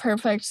I'm not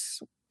perfect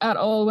at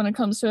all when it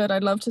comes to it.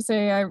 I'd love to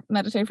say I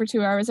meditate for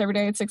 2 hours every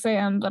day at 6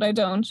 a.m, but I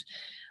don't.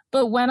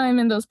 But when I'm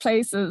in those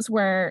places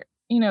where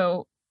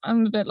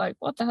I'm a bit like,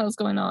 what the hell's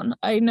going on?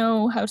 I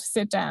know how to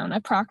sit down. I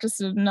practiced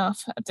it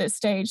enough at this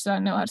stage that I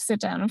know how to sit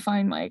down and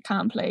find my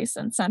calm place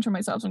and center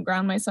myself and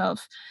ground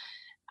myself.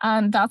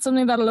 And that's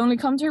something that'll only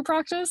come through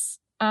practice.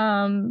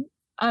 And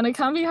it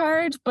can be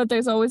hard, but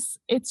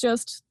it's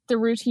just the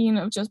routine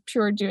of just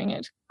pure doing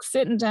it.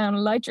 Sitting down,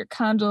 light your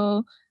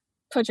candle,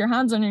 put your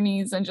hands on your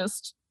knees and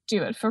just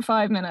do it for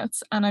 5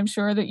 minutes. And I'm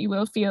sure that you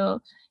will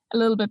feel a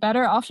little bit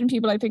better. Often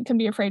people, I think, can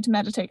be afraid to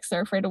meditate because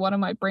they're afraid of what it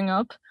might bring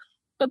up.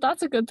 But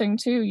that's a good thing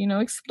too,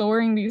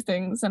 exploring these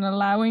things and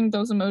allowing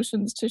those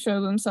emotions to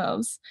show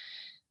themselves.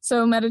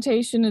 So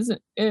meditation is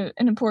an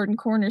important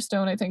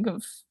cornerstone, I think,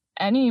 of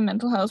any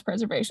mental health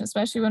preservation,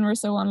 especially when we're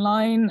so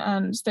online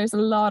and there's a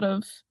lot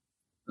of,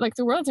 like,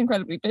 the world's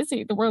incredibly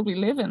busy. The world we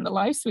live in, the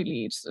lives we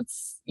lead,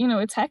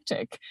 it's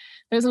hectic.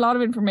 There's a lot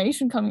of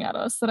information coming at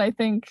us that I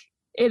think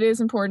it is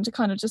important to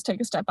kind of just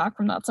take a step back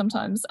from that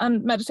sometimes.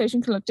 And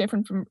meditation can look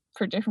different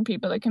for different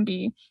people. It can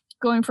be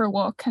going for a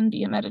walk, can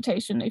be a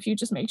meditation if you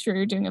just make sure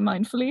you're doing it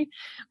mindfully.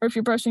 Or if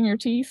you're brushing your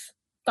teeth,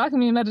 that can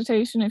be a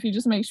meditation if you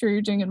just make sure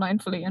you're doing it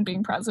mindfully and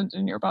being present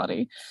in your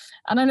body.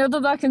 And I know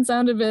that can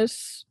sound a bit,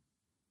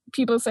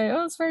 people say,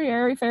 oh, it's very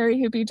airy-fairy,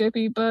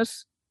 hippy-dippy, but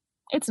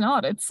it's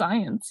not. It's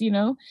science,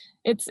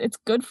 It's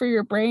good for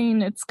your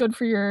brain. It's good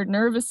for your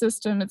nervous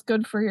system. It's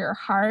good for your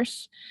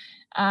heart.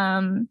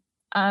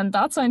 And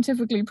that's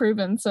scientifically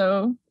proven.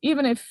 So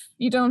even if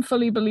you don't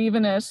fully believe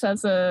in it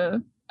as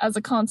a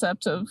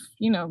concept of,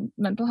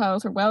 mental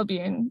health or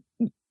well-being,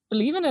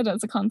 believe in it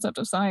as a concept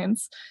of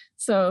science.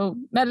 So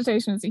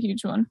meditation is a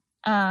huge one.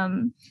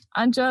 And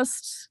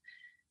just,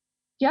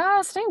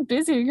 staying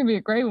busy can be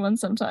a great one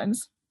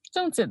sometimes.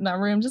 Don't sit in that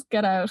room, just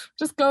get out.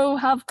 Just go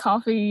have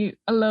coffee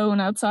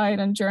alone outside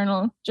and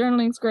journal.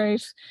 Journaling's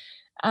great.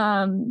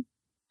 And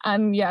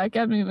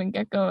get moving,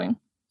 get going,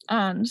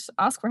 and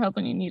ask for help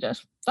when you need it.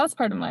 That's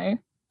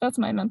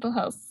my mental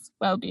health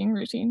well-being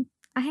routine.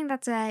 I think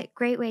that's a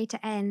great way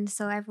to end.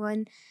 So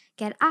everyone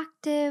get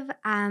active,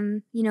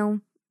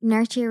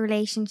 nurture your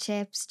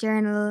relationships,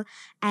 journal,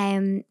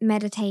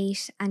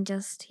 meditate, and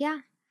just,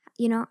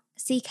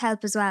 seek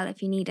help as well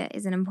if you need it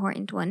is an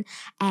important one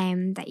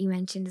that you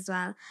mentioned as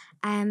well.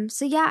 I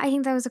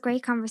think that was a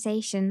great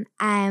conversation.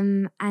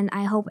 And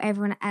I hope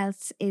everyone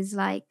else is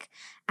like,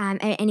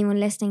 anyone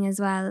listening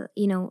as well,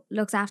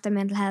 looks after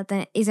mental health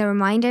and is a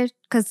reminder,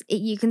 because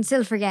you can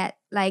still forget,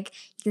 like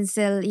you can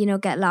still,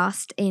 get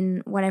lost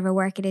in whatever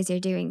work it is you're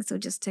doing. So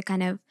just to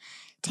kind of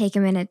take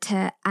a minute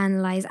to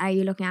analyze, are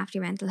you looking after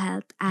your mental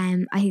health?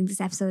 I think this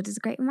episode is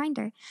a great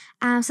reminder.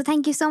 So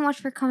thank you so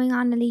much for coming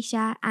on,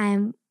 Aleesha.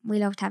 We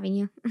loved having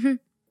you.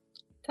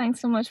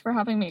 Thanks so much for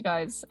having me,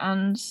 guys.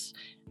 And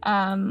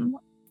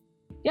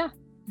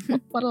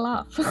what a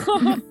laugh.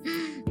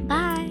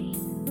 Bye.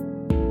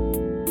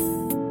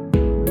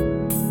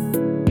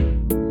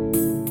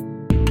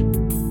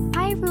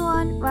 Hi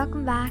everyone,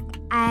 welcome back.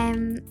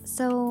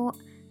 So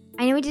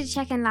I know we did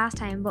check in last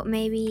time, but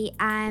maybe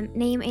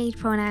name, age,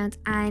 pronouns,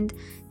 and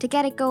to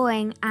get it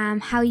going,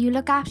 how you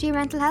look after your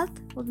mental health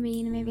would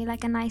be maybe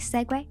like a nice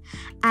segue.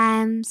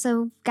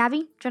 So Gabby,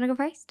 do you want to go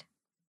first?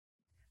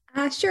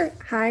 Sure.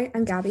 Hi,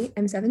 I'm Gabby.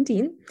 I'm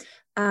 17.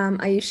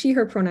 I use she,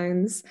 her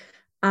pronouns.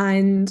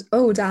 And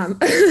oh, damn,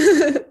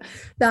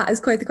 that is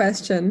quite the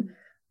question.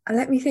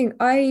 Let me think.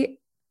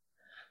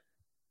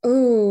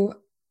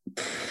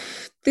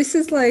 This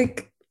is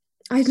like,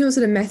 I don't know, is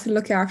it a method to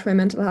look after my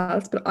mental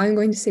health, but I'm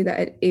going to say that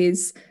it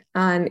is.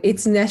 And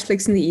it's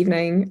Netflix in the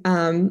evening.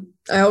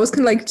 I always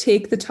can like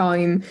take the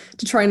time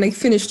to try and like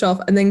finish stuff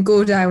and then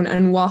go down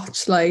and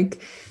watch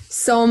like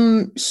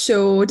some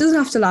show. It doesn't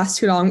have to last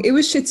too long. It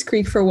was Schitt's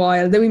Creek for a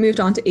while. Then we moved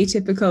on to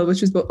Atypical,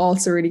 which was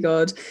also really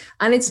good.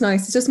 And it's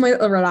nice. It's just my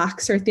little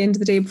relaxer at the end of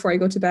the day before I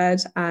go to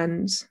bed.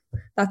 And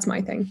that's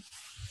my thing.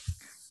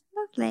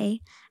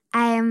 Lovely.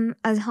 I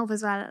hope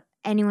as well,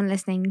 anyone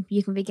listening,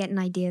 you can be getting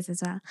ideas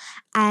as well.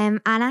 Anna,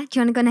 do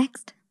you want to go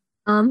next?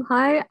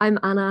 Hi, I'm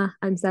Anna.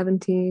 I'm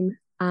 17.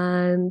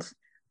 And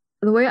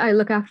the way I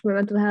look after my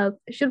mental health,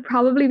 I should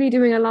probably be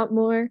doing a lot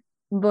more.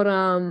 But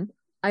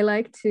I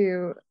like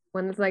to,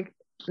 when it's like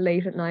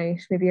late at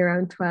night, maybe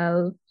around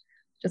 12,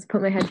 just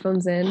put my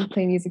headphones in,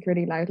 play music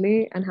really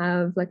loudly, and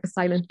have like a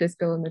silent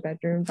disco in my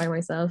bedroom by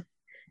myself.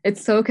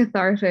 It's so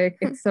cathartic.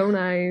 It's so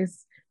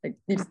nice. Like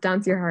you just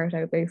dance your heart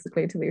out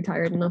basically till you're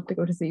tired enough to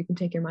go to sleep and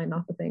take your mind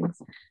off of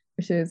things,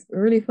 which is a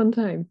really fun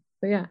time.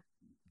 But yeah.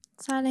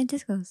 Silent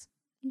discos.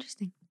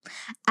 Interesting.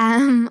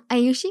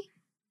 Ayushi?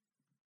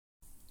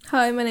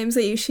 Hi, my name's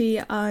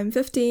Ayushi. I'm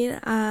 15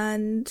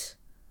 and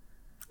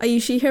I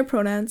use she, her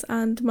pronouns,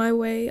 and my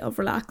way of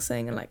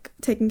relaxing and like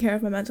taking care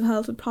of my mental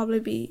health would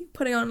probably be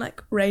putting on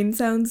like rain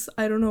sounds.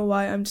 I don't know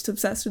why, I'm just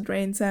obsessed with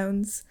rain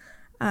sounds,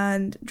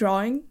 and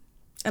drawing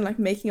and like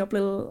making up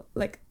little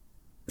like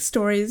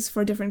stories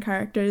for different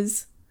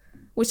characters,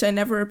 which I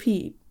never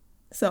repeat.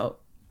 So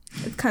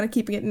it's kind of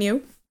keeping it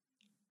new.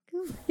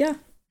 Cool. Yeah.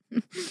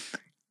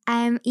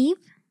 Eve?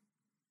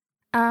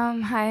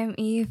 Hi, I'm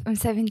Eve. I'm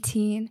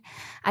 17.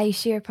 I use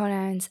she, her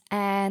pronouns,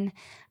 and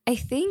I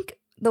think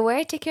the way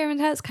I take care of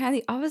mental health is kind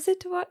of the opposite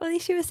to what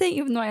Aleesha was saying,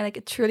 even though I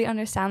like truly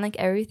understand like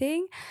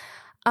everything.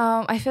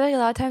 I feel like a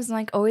lot of times I'm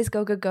like always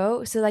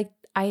go. So like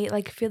I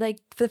like feel like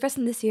for the first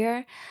time this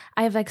year,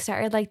 I've like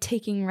started like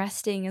taking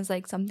resting as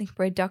like something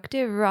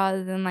productive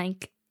rather than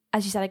like,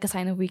 as you said, like a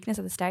sign of weakness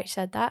at the start, you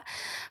said that.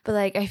 But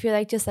like I feel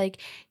like just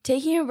like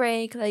taking a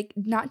break, like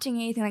not doing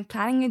anything, like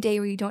planning a day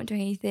where you don't do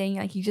anything,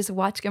 like you just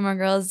watch Gilmore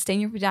Girls, stay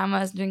in your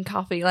pajamas, drink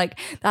coffee, like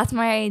that's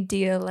my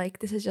ideal. Like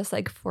this is just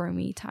like for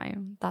me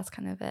time. That's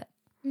kind of it.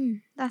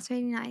 That's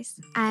really nice.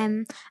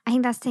 I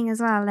think that's the thing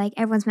as well, like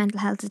everyone's mental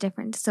health is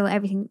different, so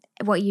everything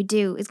what you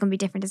do is going to be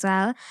different as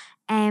well.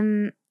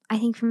 I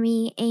think for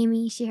me,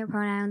 Amy, she, her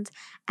pronouns,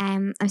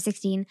 I'm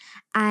 16,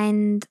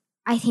 and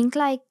I think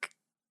like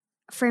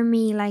for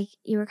me, like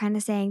you were kind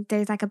of saying,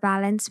 there's like a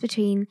balance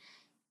between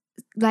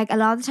like a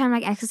lot of the time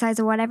like exercise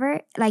or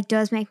whatever like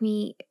does make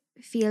me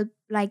feel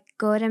like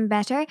good and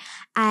better,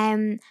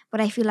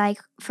 but I feel like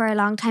for a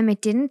long time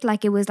it didn't,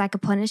 like it was like a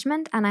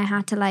punishment and I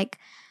had to like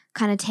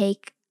kind of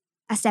take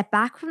a step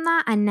back from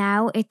that, and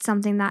now it's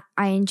something that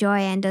I enjoy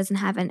and doesn't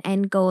have an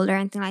end goal or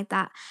anything like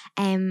that.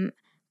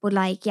 But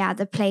like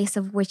the place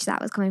of which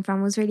that was coming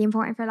from was really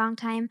important for a long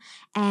time.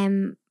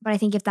 But I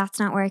think if that's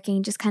not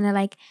working, just kind of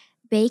like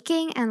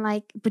baking and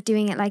like but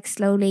doing it like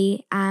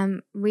slowly,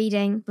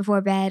 reading before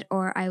bed,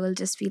 or I will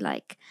just be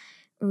like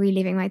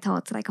reliving my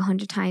thoughts like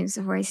 100 times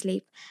before I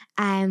sleep,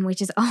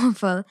 which is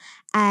awful.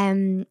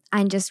 And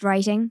just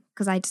writing,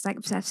 because I just like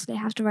obsessively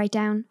have to write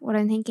down what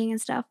I'm thinking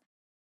and stuff.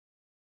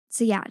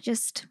 So yeah,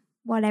 just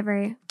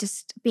whatever,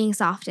 just being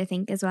soft, I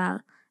think, as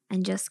well,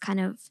 and just kind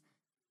of,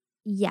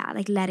 yeah,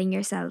 like letting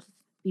yourself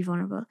be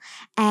vulnerable.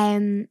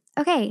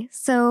 Okay,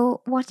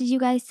 so what did you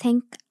guys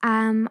think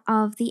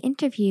of the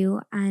interview,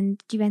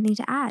 and do you have anything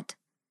to add?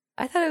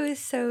 I thought it was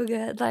so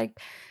good. Like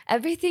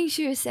everything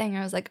she was saying,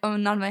 I was like, oh,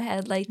 nod my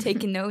head, like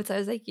taking notes. I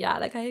was like, yeah,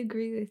 like I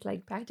agree with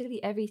like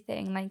practically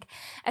everything. Like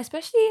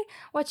especially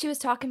what she was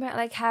talking about,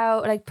 like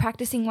how like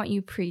practicing what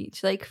you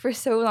preach. Like for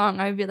so long,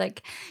 I'd be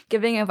like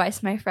giving advice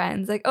to my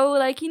friends, like, oh,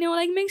 like, you know,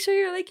 like make sure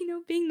you're like, you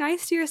know, being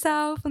nice to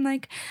yourself and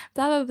like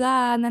blah blah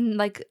blah. And then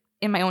like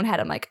in my own head,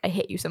 I'm like, I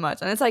hate you so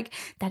much, and it's like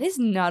that is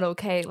not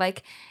okay.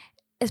 Like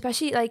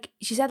especially like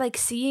she said, like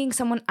seeing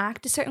someone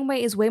act a certain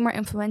way is way more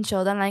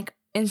influential than like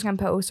Instagram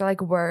posts or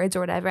like words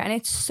or whatever. And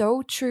it's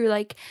so true.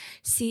 Like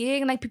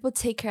seeing like people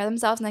take care of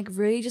themselves and like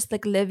really just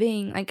like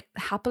living like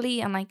happily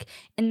and like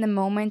in the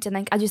moment and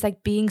like just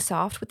like being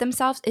soft with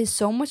themselves is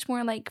so much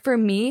more, like for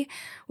me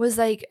was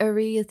like a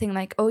real thing.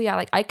 Like, oh yeah,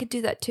 like I could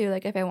do that too,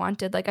 like if I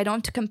wanted. Like I don't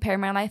have to compare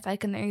my life, I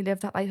can really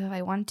live that life if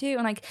I want to.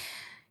 And like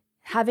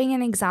having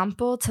an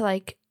example to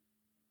like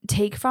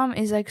take from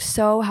is like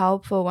so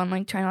helpful when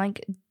like trying to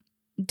like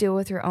deal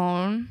with your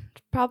own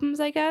problems,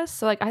 I guess.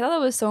 So like I thought that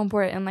was so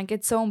important, and like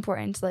it's so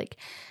important to like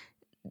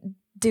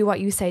do what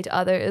you say to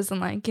others and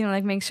like, you know,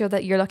 like make sure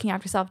that you're looking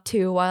after yourself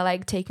too while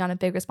like taking on a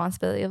big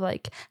responsibility of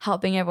like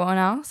helping everyone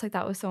else. Like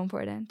that was so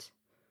important.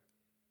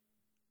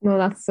 No,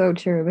 that's so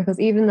true, because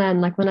even then,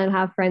 like when I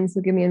have friends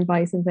who give me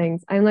advice and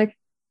things, I'm like,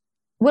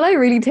 will I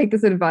really take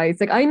this advice?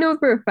 Like, I know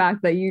for a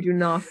fact that you do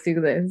not do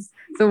this.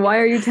 So why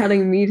are you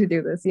telling me to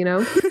do this, you know?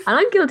 And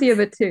I'm guilty of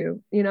it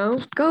too, you know?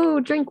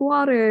 Go drink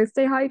water,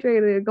 stay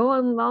hydrated, go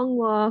on long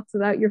walks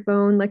without your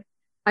phone. Like,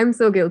 I'm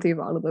so guilty of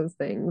all of those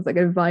things, like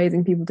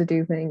advising people to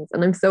do things.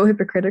 And I'm so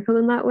hypocritical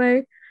in that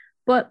way.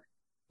 But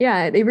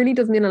yeah, it really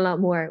does mean a lot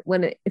more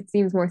when it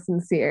seems more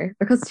sincere.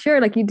 Because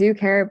sure, like you do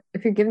care.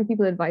 If you're giving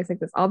people advice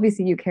like this,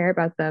 obviously you care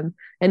about them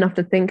enough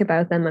to think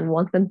about them and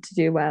want them to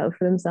do well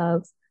for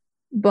themselves.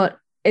 But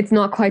it's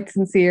not quite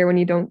sincere when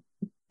you don't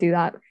do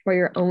that for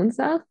your own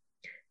self.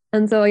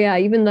 And so, yeah,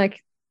 even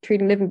like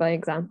living by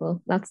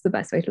example, that's the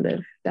best way to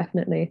live,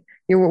 definitely.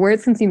 Your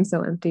words can seem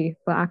so empty,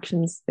 but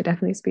actions, they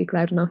definitely speak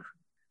loud enough.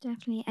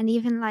 Definitely. And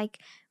even like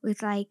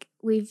with like,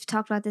 we've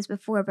talked about this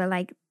before, but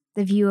like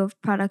the view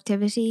of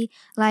productivity,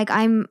 like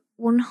I'm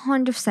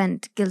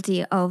 100%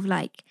 guilty of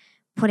like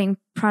putting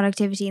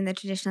productivity in the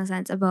traditional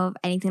sense above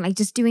anything, like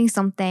just doing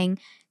something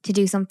to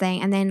do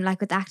something. And then like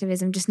with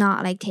activism, just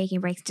not like taking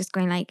breaks, just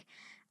going like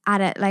at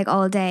it like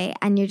all day,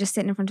 and you're just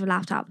sitting in front of a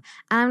laptop.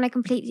 And I'm like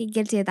completely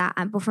guilty of that.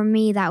 But for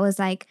me, that was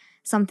like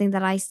something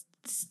that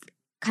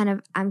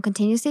I'm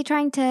continuously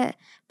trying to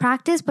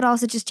practice, but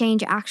also just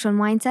change your actual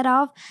mindset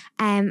of.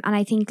 And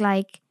I think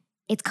like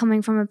it's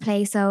coming from a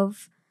place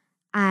of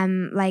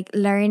like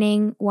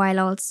learning while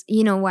also,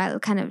 you know, while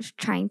kind of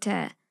trying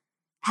to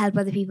help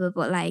other people,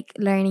 but like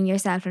learning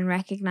yourself and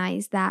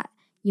recognize that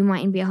you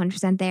mightn't be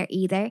 100% there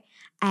either.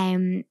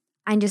 And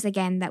just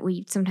again that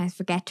we sometimes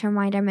forget to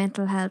remind our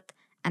mental health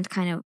and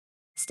kind of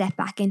step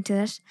back into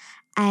it.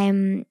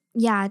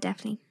 Yeah,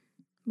 definitely.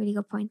 Really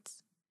good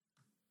points.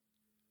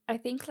 I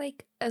think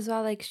like as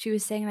well, like she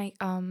was saying,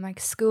 like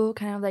school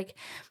kind of like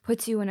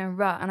puts you in a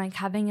rut, and like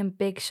having a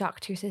big shock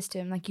to your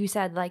system, like you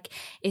said, like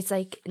it's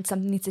like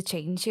something needs to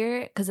change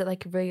here because it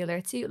like really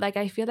alerts you. Like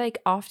I feel like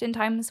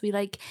oftentimes we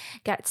like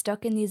get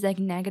stuck in these like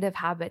negative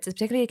habits,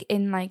 particularly like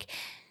in like,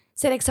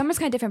 say like summer's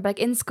kind of different, but like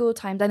in school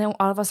times, I know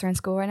all of us are in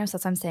school right now, so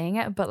that's why I'm saying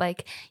it, but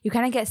like you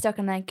kind of get stuck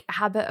in like a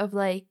habit of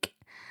like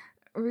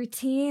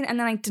routine and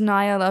then like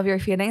denial of your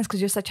feelings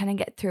because you're still trying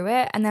to get through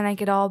it, and then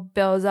like it all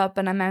builds up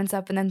and amounts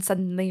up, and then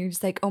suddenly you're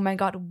just like, oh my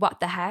god, what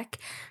the heck.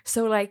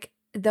 So like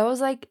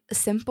those like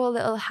simple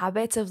little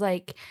habits of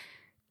like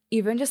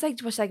even just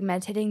like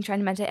meditating, trying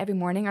to meditate every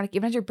morning, or like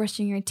even as you're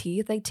brushing your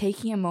teeth, like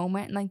taking a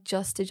moment and like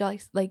just to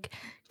like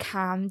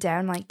calm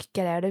down, like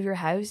get out of your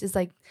house is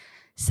like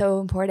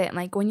so important.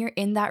 Like when you're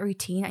in that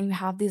routine and you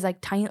have these like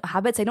tiny little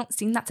habits, they don't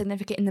seem that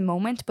significant in the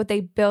moment, but they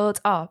build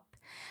up.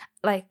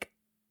 Like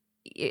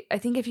I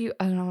think I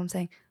don't know what I'm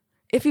saying.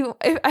 If you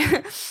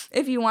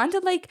want to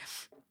like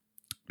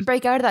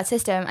break out of that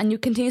system and you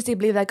continuously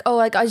believe like, oh,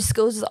 like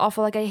school's is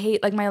awful, like I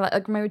hate like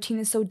my routine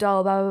is so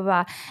dull, blah blah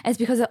blah, and it's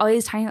because of all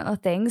these tiny little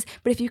things.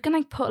 But if you can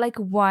like put like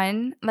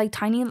one like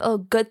tiny little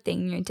good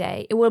thing in your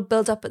day, it will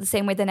build up the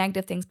same way the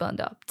negative things build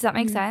up. Does that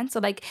make sense?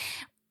 So like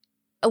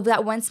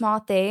that one small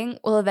thing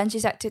will eventually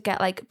start to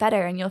get like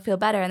better, and you'll feel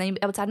better, and then you'll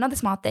be able to add another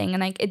small thing,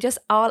 and like it just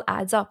all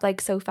adds up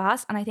like so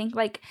fast. And I think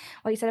like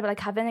what you said about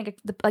like having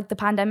like the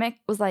pandemic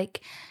was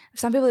like, for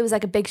some people it was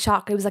like a big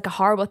shock, it was like a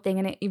horrible thing,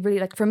 and it really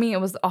like for me it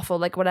was awful,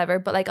 like whatever,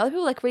 but like other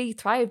people like really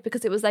thrived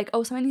because it was like,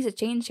 oh, something needs to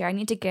change here, I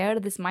need to get out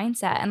of this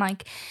mindset. And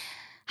like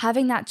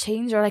having that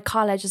change, or like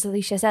college, as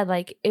Aleesha said,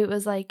 like it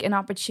was like an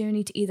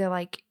opportunity to either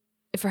like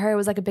for her it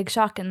was like a big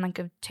shock, and like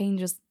a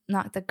change was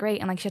not that great,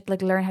 and like she had to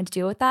like learn how to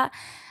deal with that.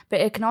 But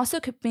it can also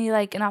could be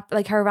like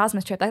like her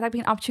Erasmus trip, like that'd be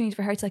an opportunity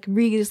for her to like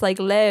really just like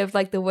live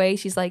like the way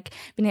she's like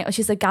been able,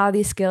 she's like gathered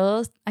these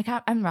skills.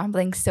 I'm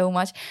rambling so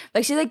much.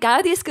 Like she's like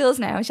gathered these skills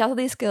now, she has all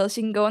these skills,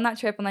 she can go on that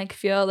trip and like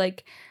feel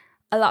like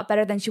a lot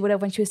better than she would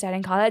have when she was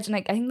starting college. And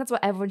like I think that's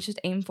what everyone should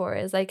aim for,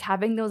 is like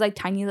having those like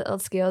tiny little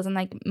skills and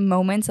like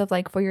moments of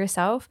like for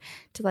yourself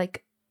to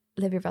like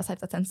live your best life.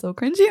 That sounds so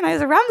cringy, and I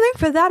was rambling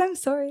for that, I'm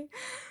sorry.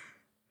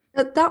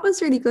 That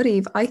was really good,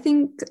 Eve. I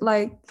think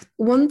like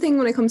one thing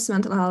when it comes to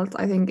mental health,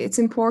 I think it's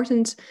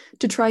important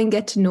to try and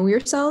get to know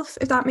yourself,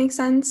 if that makes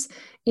sense.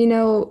 You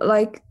know,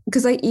 like,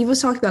 because like Eve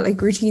was talking about like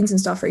routines and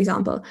stuff, for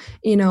example,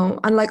 you know,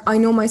 and like I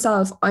know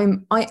myself, I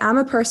am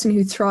a person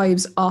who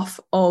thrives off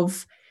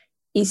of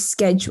a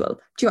schedule.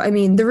 Do you know what I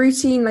mean? The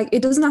routine, like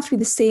it doesn't have to be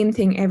the same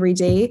thing every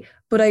day,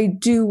 but I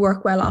do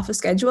work well off of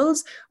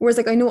schedules. Whereas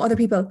like I know other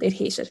people, they'd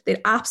hate it.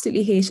 They'd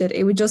absolutely hate it.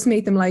 It would just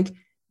make them like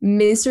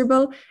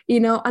miserable, you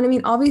know. And I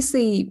mean,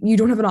 obviously you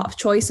don't have a lot of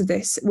choice of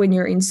this when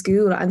you're in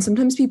school, and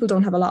sometimes people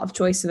don't have a lot of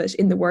choice of it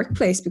in the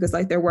workplace because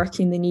like they're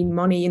working, they need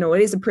money, you know.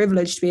 It is a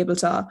privilege to be able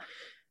to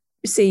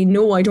say,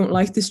 no, I don't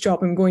like this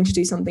job, I'm going to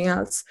do something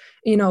else,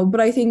 you know.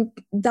 But I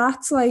think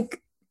that's like,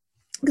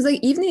 because like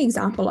even the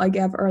example I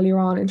gave earlier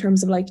on in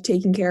terms of like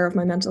taking care of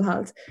my mental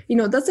health, you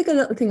know, that's like a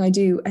little thing I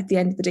do at the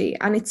end of the day,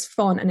 and it's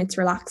fun and it's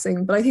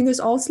relaxing. But I think there's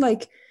also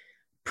like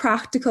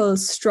practical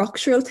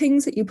structural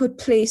things that you put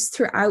place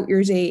throughout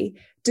your day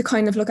to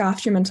kind of look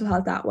after your mental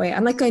health that way.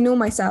 And like I know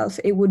myself,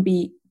 it would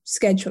be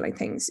scheduling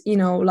things, you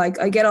know, like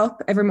I get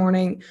up every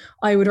morning,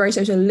 I would write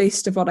out a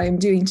list of what I am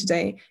doing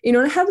today, you know,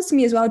 and it helps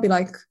me as well be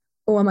like,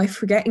 oh, am I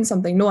forgetting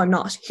something? No, I'm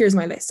not. Here's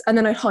my list. And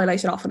then I'd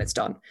highlight it off when it's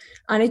done.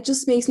 And it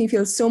just makes me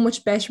feel so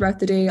much better about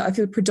the day. I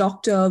feel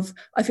productive.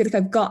 I feel like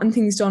I've gotten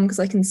things done because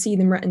I can see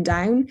them written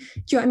down. Do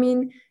you know what I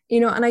mean?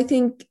 You know, and I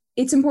think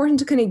it's important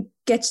to kind of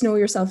get to know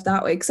yourself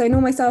that way. Because I know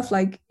myself,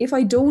 like if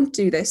I don't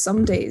do this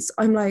some days,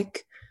 I'm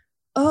like,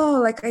 oh,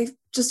 like I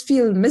just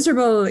feel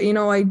miserable. You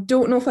know, I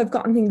don't know if I've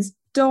gotten things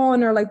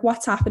done or like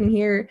what's happening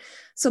here.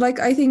 So like,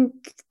 I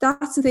think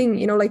that's the thing,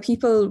 you know, like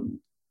people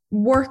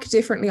work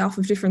differently off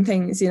of different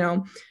things, you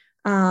know,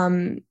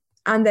 and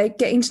that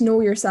getting to know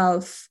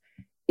yourself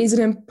is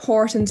an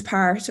important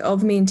part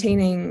of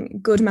maintaining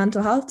good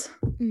mental health.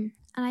 And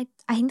I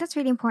think that's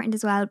really important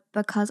as well,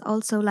 because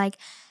also like,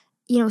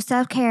 you know,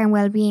 self-care and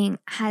well-being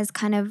has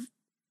kind of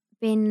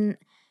been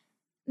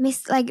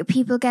like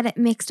people get it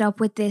mixed up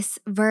with this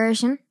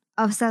version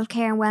of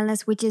self-care and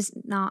wellness, which is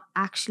not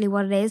actually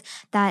what it is,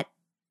 that,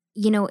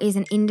 you know, is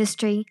an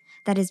industry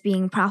that is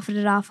being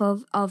profited off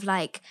of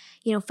like,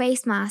 you know,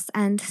 face masks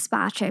and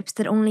spa trips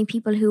that only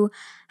people who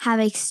have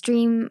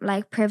extreme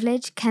like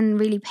privilege can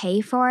really pay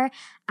for,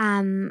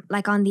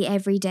 like on the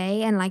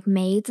everyday, and like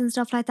maids and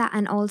stuff like that.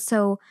 And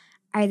also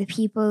are the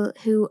people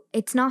who,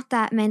 it's not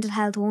that mental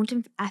health won't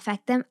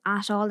affect them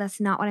at all, that's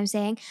not what I'm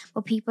saying,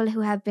 but people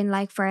who have been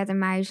like further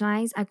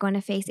marginalized are going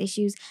to face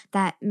issues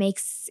that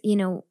makes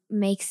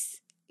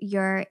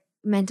your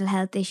mental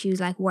health issues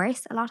like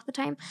worse a lot of the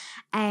time.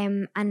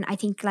 And I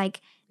think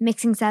like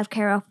mixing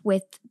self-care up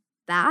with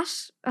that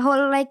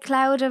whole like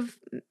cloud of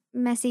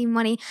messy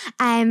money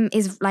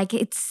is like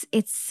it's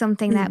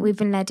something that we've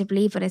been led to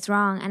believe, but it's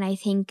wrong. And I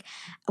think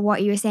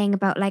what you were saying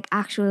about like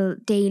actual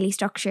daily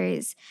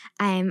structures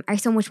are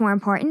so much more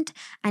important.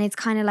 And it's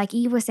kind of like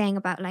Eve was saying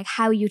about like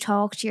how you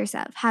talk to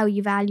yourself, how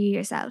you value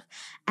yourself.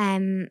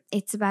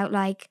 It's about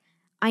like,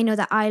 I know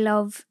that I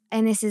love,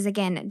 and this is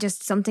again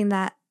just something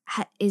that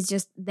is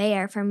just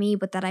there for me,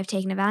 but that I've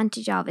taken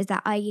advantage of, is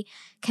that I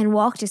can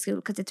walk to school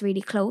because it's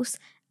really close.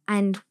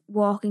 And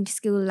walking to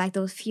school, like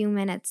those few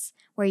minutes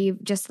where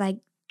you've just like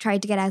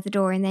tried to get out the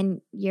door, and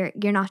then you're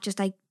not just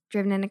like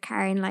driven in a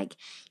car, and like,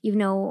 you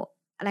know,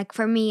 like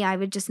for me, I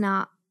would just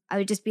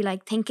be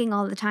like thinking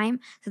all the time.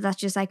 So that's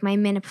just like my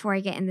minute before I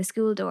get in the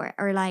school door,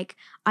 or like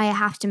I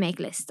have to make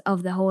lists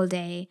of the whole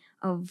day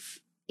of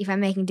if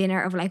I'm making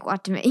dinner, of like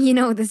what to make, you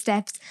know, the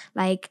steps.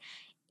 Like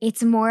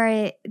it's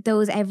more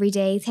those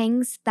everyday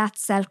things.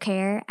 That's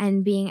self-care,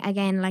 and being,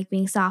 again, like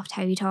being soft,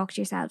 how you talk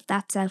to yourself,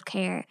 that's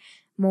self-care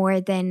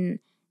more than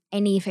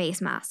any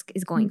face mask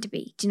is going to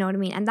be. Do you know what I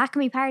mean? And that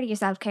can be part of your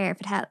self-care if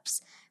it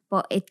helps,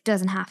 but it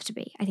doesn't have to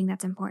be. I think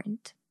that's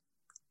important.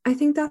 I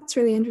think that's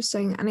really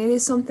interesting, and it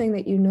is something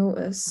that you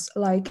notice,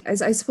 like,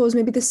 as I suppose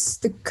maybe the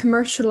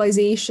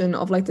commercialization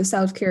of like the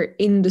self-care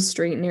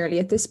industry nearly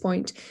at this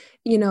point,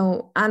 you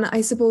know. And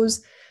I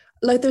suppose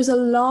like there's a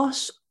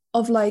lot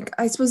of like,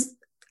 I suppose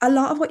a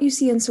lot of what you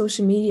see on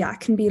social media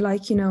can be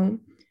like, you know,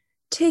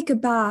 take a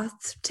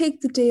bath,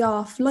 take the day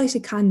off, light a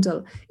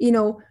candle, you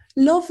know,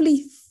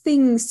 lovely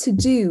things to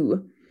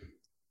do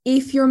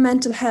if your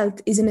mental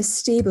health is in a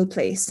stable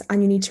place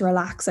and you need to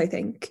relax, I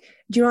think.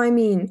 Do you know what I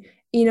mean?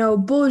 You know,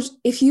 but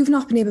if you've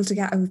not been able to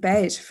get out of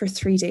bed for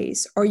 3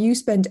 days, or you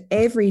spend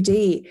every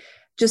day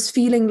just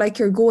feeling like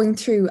you're going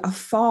through a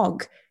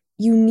fog,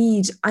 you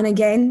need, and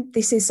again,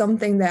 this is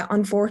something that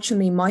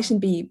unfortunately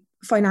mightn't be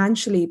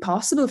financially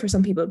possible for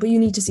some people, but you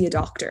need to see a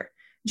doctor.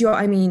 Do you know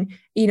what I mean?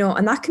 You know,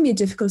 and that can be a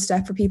difficult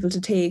step for people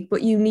to take,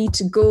 but you need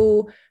to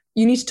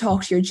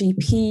talk to your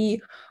GP,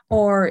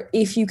 or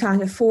if you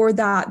can't afford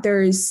that,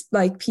 there's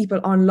like people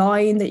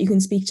online that you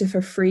can speak to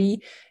for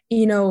free,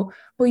 you know,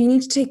 but you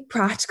need to take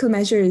practical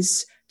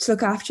measures to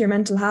look after your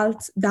mental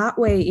health that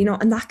way, you know,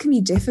 and that can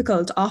be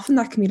difficult. Often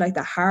that can be like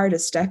the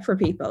hardest step for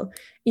people,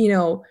 you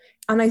know,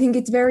 and I think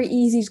it's very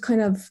easy to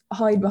kind of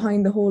hide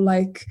behind the whole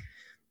like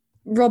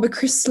rub a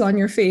crystal on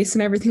your face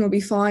and everything will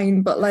be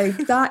fine. But like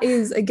that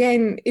is,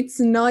 again, it's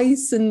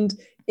nice and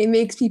it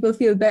makes people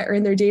feel better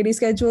in their daily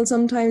schedule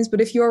sometimes.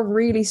 But if you're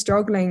really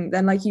struggling,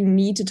 then like you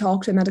need to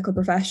talk to a medical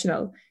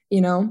professional,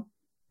 you know?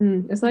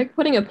 It's like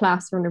putting a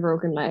plaster on a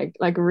broken leg,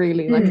 like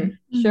really, like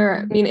sure.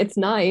 I mean, it's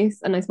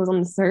nice, and I suppose on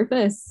the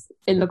surface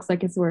it looks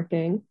like it's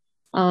working.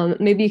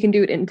 Maybe you can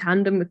do it in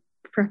tandem with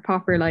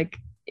proper like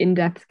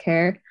in-depth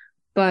care,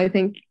 but I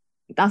think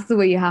that's the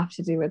way you have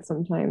to do it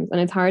sometimes.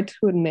 And it's hard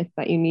to admit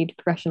that you need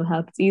professional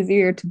help. It's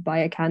easier to buy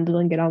a candle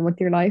and get on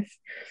with your life.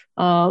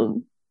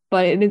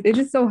 But it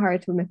is so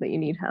hard to admit that you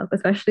need help,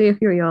 especially if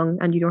you're young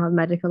and you don't have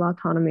medical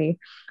autonomy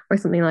or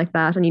something like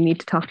that, and you need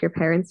to talk to your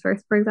parents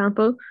first, for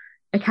example.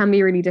 It can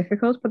be really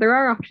difficult, but there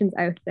are options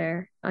out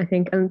there, I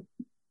think. And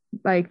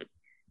like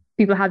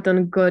people have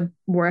done good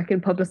work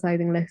in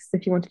publicizing lists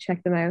if you want to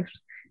check them out.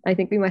 I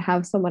think we might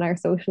have some on our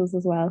socials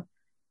as well.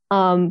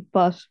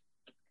 But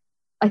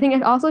I think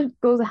it also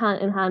goes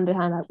hand in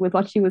hand with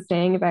what she was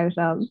saying about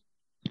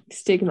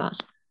stigma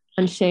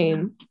and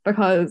shame,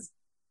 because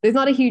there's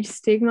not a huge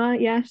stigma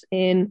yet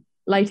in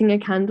lighting a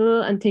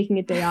candle and taking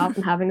a day off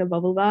and having a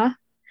bubble bath.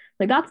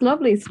 Like that's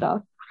lovely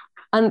stuff.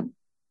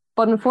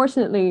 But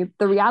unfortunately,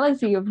 the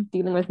reality of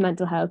dealing with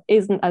mental health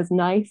isn't as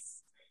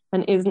nice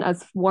and isn't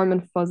as warm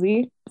and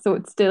fuzzy. So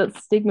it's still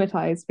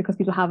stigmatized because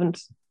people haven't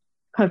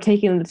kind of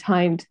taken the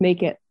time to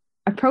make it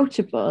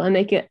approachable and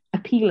make it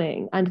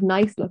appealing and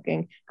nice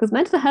looking. Because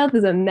mental health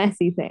is a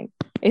messy thing.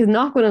 It's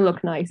not going to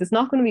look nice. It's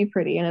not going to be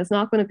pretty, and it's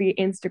not going to be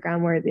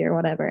Instagram worthy or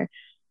whatever.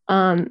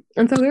 And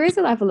so there is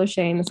a level of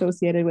shame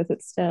associated with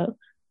it still.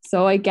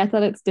 So I get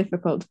that it's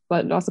difficult,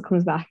 but it also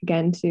comes back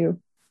again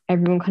to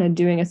everyone kind of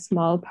doing a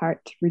small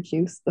part to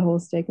reduce the whole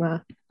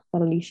stigma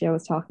that Aleesha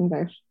was talking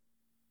about.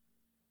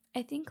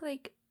 I think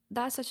like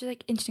that's such a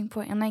like interesting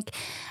point, and like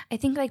I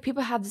think like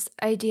people have this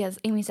idea, as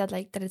Amy said,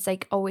 like that it's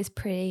like always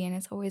pretty and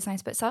it's always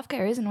nice, but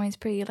self-care isn't always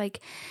pretty.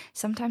 Like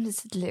sometimes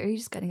it's literally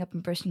just getting up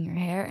and brushing your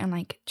hair and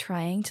like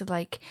trying to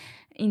like,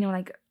 you know,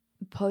 like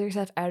pull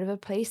yourself out of a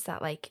place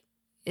that like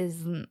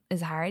is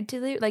hard to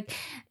do. Like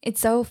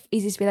it's so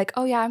easy to be like,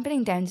 oh yeah, I'm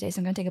feeling down today, so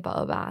I'm gonna take a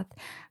bottle bath,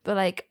 but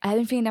like I've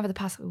been feeling down for the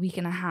past week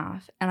and a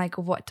half, and like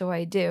what do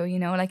I do, you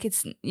know? Like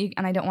it's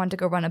and I don't want to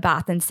go run a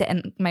bath and sit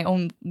in my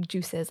own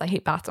juices. I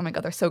hate baths. Oh my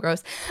god, they're so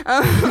gross.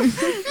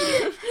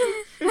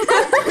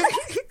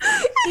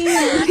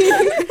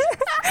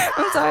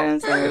 I'm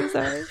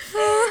sorry.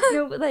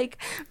 No, but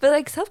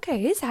like self-care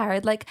is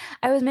hard. Like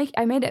I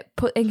made it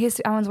put, in case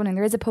anyone's wondering,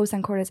 there is a post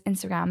on Corda's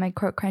Instagram, like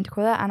Crying to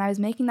Corda, and I was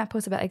making that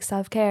post about like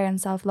self-care and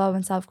self-love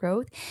and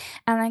self-growth,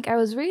 and like I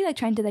was really like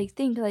trying to like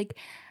think like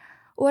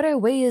what are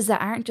ways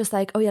that aren't just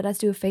like, oh yeah, let's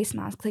do a face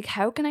mask. Like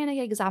how can I like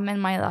examine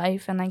my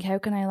life, and like how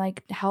can I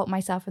like help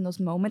myself in those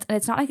moments? And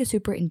it's not like a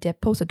super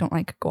in-depth post, so don't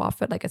like go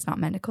off it, like it's not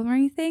medical or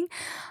anything,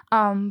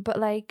 but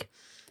like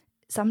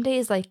some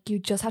days like you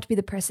just have to be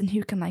the person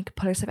who can like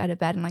pull yourself out of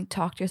bed and like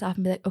talk to yourself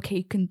and be like, okay,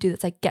 you can do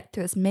this, like get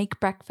through this,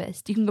 make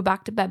breakfast, you can go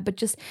back to bed. But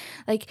just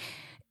like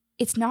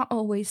it's not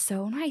always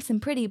so nice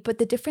and pretty, but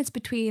the difference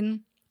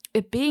between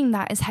it being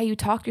that is how you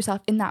talk to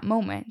yourself in that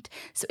moment.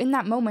 So in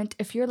that moment,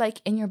 if you're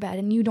like in your bed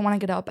and you don't want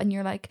to get up and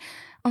you're like,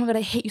 oh my god,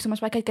 I hate you so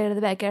much, why can't I get out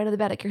of the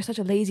bed, like you're such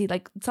a lazy,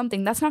 like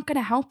something, that's not going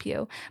to help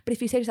you. But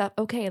if you say to yourself,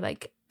 okay,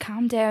 like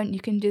calm down,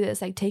 you can do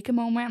this, like take a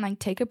moment, like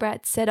take a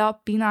breath, sit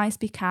up, be nice,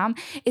 be calm.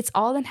 It's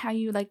all in how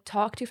you like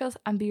talk to yourself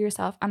and be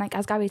yourself. And like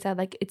as Gabby said,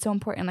 like it's so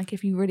important, like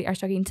if you really are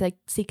struggling to like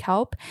seek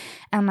help,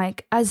 and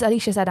like as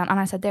Aleesha said and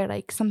I said there,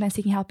 like sometimes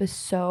seeking help is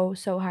so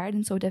hard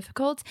and so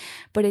difficult,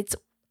 but it's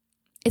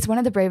one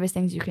of the bravest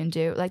things you can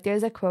do. Like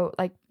there's a quote,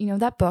 like, you know,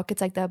 that book, it's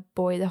like The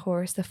Boy, the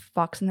Horse, the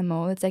Fox and the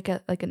Mole. It's like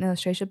an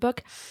illustration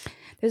book.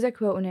 There's a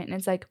quote in it and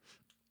it's like,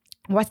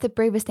 what's the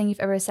bravest thing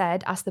you've ever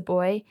said? Asked the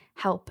boy.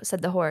 Help,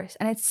 said the horse.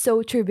 And it's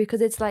so true, because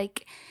it's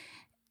like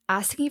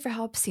asking for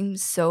help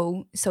seems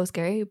so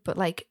scary, but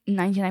like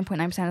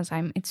 99.9% of the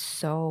time it's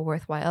so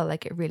worthwhile.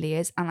 Like it really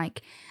is. And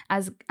like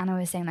as Anna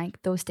was saying,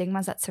 like those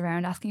stigmas that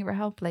surround asking for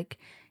help like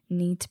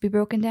need to be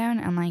broken down.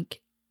 And like,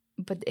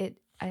 but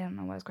I don't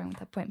know where I was going with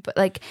that point, but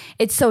like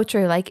it's so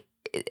true. Like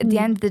at the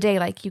end of the day,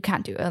 like you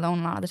can't do it alone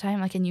a lot of the time,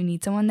 like, and you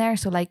need someone there.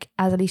 So like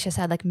as Aleesha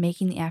said, like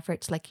making the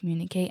effort to like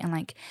communicate and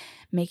like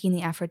making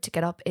the effort to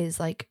get up is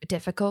like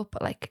difficult,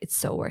 but like it's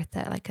so worth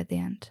it, like at the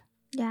end.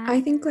 Yeah,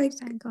 I think like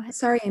go ahead.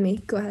 Sorry,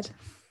 Amy, go ahead.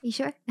 You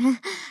sure?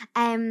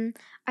 I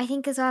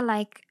think as well,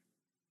 like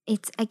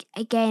it's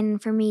again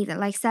for me that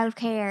like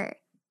self-care,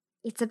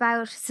 it's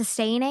about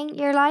sustaining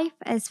your life,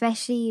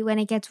 especially when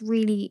it gets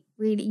really,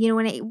 really, you know,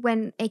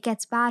 when it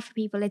gets bad for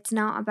people. It's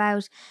not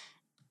about,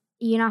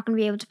 you're not going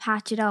to be able to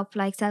patch it up.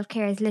 Like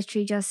self-care is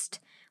literally just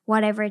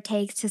whatever it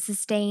takes to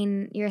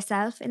sustain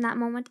yourself in that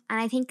moment.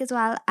 And I think as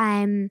well,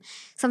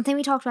 something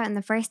we talked about in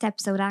the first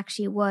episode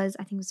actually was,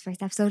 I think it was the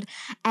first episode,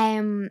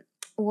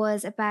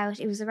 was about,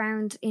 it was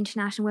around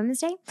International Women's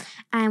Day,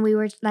 and we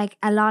were like,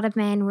 a lot of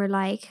men were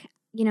like,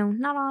 you know,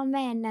 not all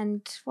men,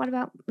 and what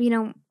about, you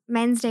know,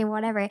 Men's Day,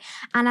 whatever.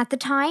 And at the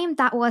time,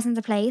 that wasn't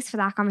the place for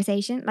that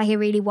conversation. Like, it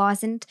really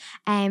wasn't,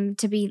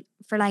 to be,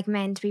 for like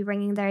men to be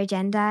bringing their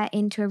agenda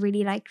into a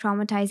really like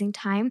traumatizing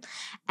time.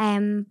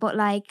 But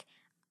like,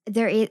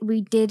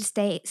 we did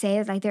say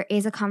it, like, there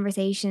is a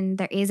conversation,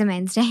 there is a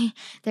Men's Day,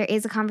 there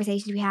is a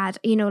conversation to be had,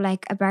 you know,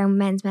 like about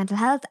men's mental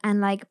health,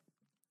 and like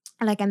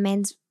a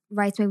men's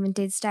rights movement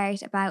did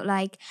start about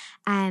like,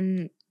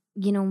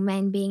 you know,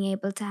 men being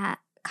able to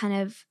kind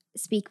of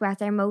speak about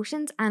their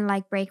emotions and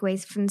like break away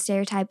from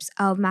stereotypes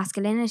of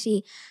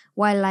masculinity,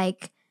 while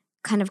like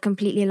kind of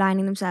completely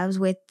aligning themselves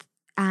with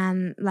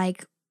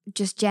like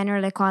just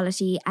general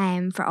equality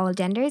for all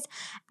genders.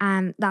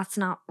 That's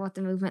not what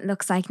the movement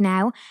looks like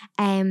now,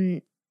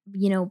 you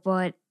know,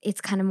 but it's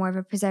kind of more of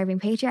a preserving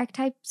patriarch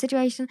type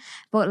situation.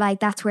 But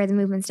like, that's where the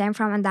movement stemmed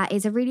from, and that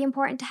is a really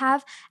important to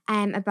have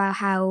about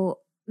how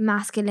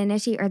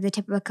masculinity, or the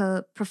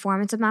typical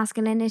performance of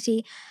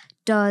masculinity,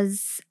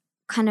 does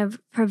kind of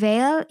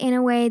prevail in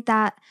a way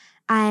that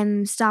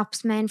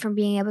stops men from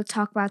being able to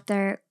talk about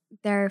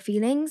their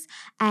feelings,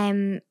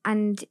 and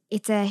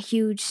it's a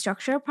huge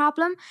structural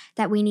problem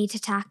that we need to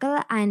tackle,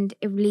 and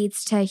it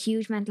leads to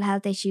huge mental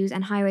health issues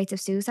and high rates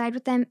of suicide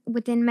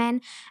within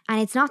men.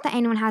 And it's not that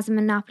anyone has a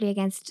monopoly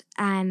against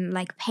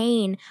like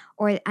pain,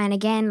 and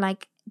again,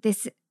 like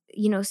this,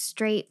 you know,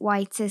 straight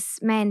white cis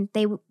men,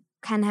 they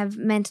can have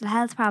mental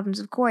health problems,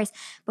 of course,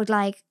 but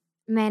like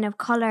men of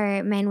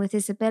color, men with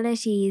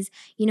disabilities,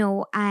 you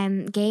know,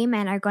 gay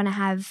men are going to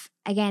have,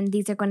 again,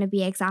 these are going to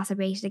be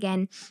exacerbated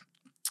again.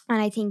 And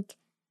I think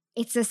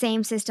it's the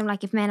same system.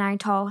 Like, if men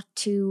aren't taught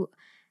to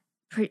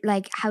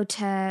like how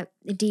to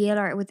deal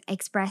or with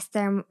express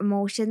their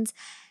emotions,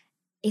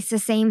 it's the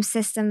same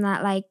system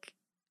that like,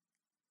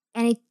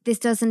 and this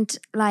doesn't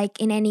like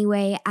in any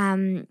way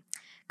kind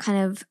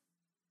of,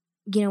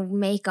 you know,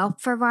 make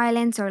up for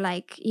violence, or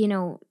like, you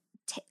know,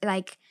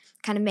 like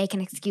kind of make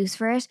an excuse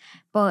for it,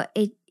 but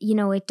it, you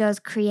know, it does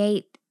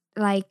create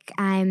like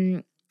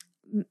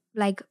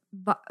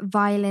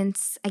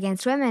violence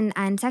against women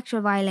and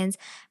sexual violence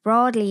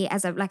broadly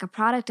as a like a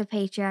product of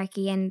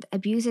patriarchy. And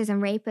abusers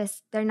and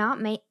rapists, they're not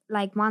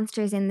like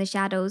monsters in the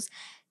shadows.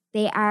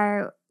 They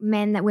are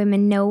men that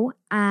women know,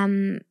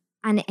 and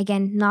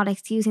again, not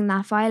excusing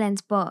that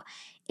violence, but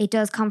it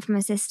does come from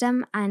a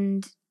system,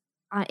 and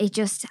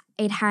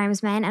it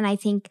harms men. And I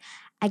think,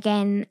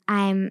 again,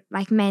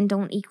 like, men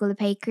don't equal the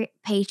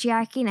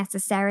patriarchy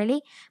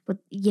necessarily, but,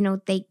 you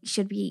know, they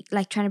should be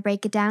like trying to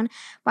break it down.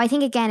 But I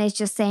think, again, it's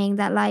just saying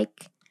that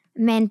like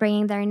men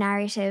bringing their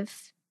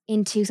narrative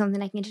into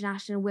something like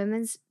International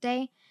Women's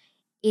Day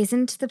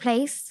isn't the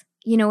place.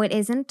 You know, it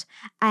isn't.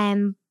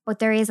 But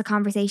there is a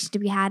conversation to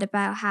be had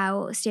about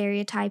how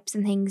stereotypes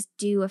and things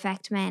do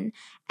affect men.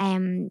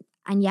 And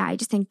yeah, I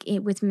just think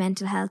with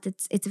mental health,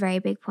 it's a very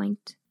big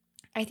point.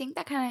 I think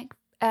that kind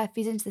of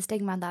feeds into the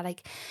stigma that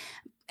like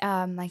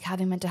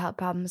having mental health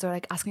problems or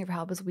like asking for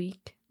help is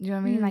weak. You know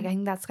what I mean? Like, I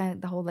think that's kind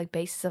of the whole like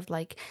basis of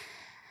like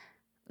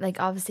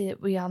obviously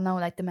we all know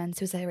like the men's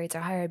suicide rates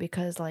are higher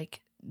because like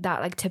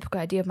that like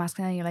typical idea of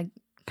masculinity like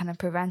kind of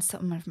prevents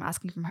someone from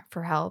asking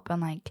for help,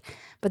 and like,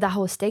 but that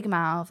whole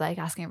stigma of like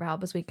asking for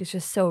help is weak is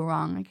just so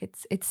wrong. Like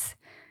it's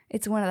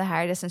one of the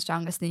hardest and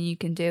strongest thing you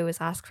can do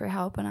is ask for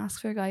help and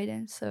ask for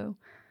guidance. So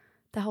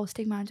the whole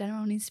stigma in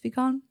general needs to be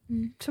gone.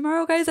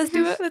 Tomorrow, guys, let's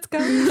do it. Let's go.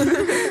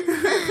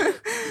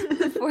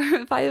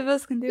 4 or 5 of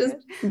us can do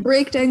it.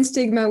 Break down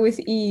stigma with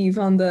Eve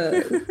on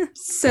the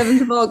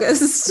 7th of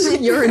August.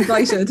 You're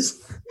invited.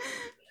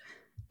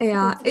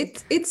 Yeah,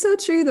 it's so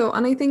true though.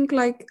 And I think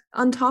like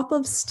on top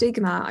of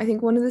stigma, I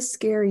think one of the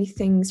scary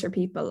things for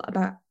people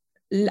about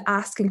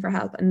asking for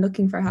help and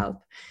looking for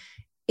help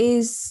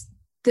is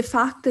the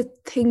fact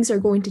that things are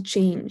going to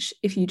change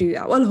if you do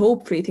that. Well,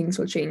 hopefully things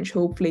will change.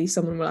 Hopefully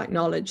someone will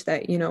acknowledge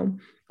that, you know,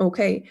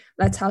 okay,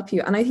 let's help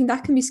you. And I think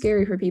that can be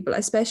scary for people,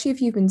 especially if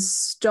you've been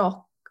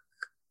stuck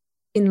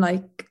in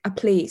like a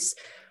place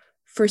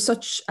for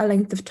such a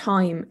length of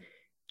time.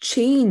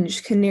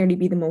 Change can nearly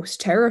be the most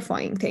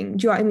terrifying thing.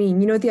 Do you know what I mean?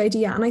 You know, the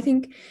idea. And I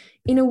think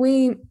in a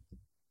way,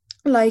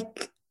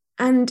 like,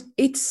 and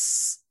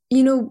it's,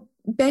 you know,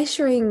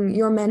 bettering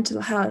your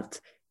mental health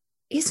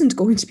isn't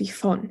going to be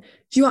fun.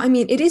 Do you know what I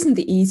mean? It isn't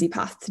the easy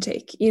path to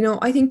take. You know,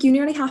 I think you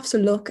nearly have to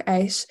look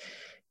at,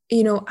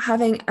 you know,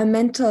 having a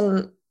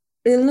mental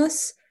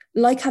illness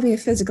like having a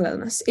physical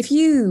illness. If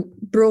you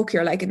broke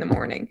your leg in the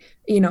morning,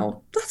 you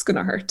know, that's going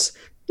to hurt.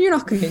 You're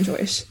not going to enjoy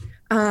it.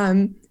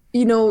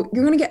 You know,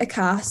 you're going to get a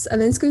cast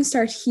and then it's going to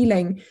start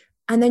healing.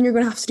 and then you're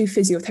going to have to do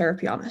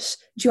physiotherapy on it.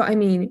 Do you know what I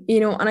mean? You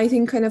know, and I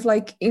think kind of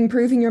like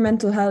improving your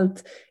mental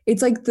health,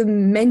 it's like the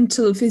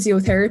mental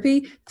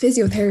physiotherapy.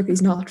 Physiotherapy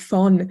is not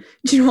fun.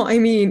 Do you know what I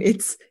mean?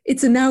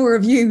 It's an hour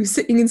of you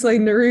sitting inside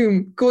in a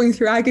room, going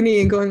through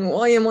agony and going,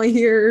 why am I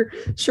here?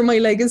 Sure, my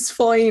leg is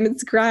fine.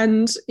 It's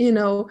grand, you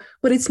know,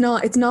 but it's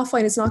not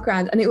fine. It's not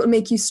grand. And it will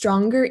make you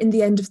stronger in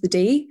the end of the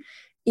day,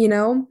 you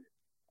know?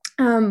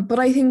 But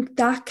I think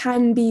that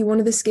can be one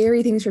of the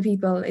scary things for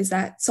people, is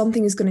that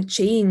something is going to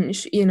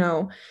change, you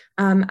know.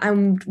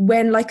 And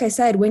when, like I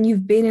said, when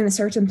you've been in a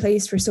certain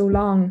place for so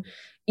long,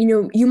 you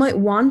know, you might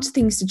want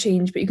things to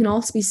change, but you can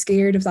also be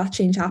scared of that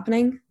change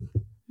happening.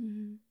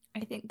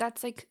 I think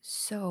that's like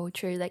so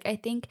true. Like I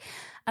think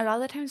a lot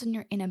of the times when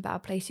you're in a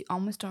bad place, you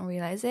almost don't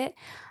realize it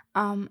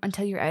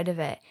until you're out of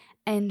it.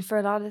 And for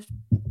a lot of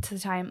the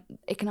time,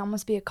 it can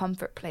almost be a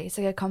comfort place,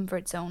 like a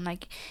comfort zone.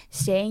 Like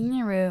staying in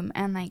your room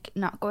and like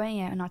not going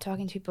out and not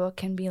talking to people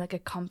can be like a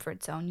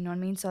comfort zone, you know what I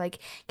mean? So like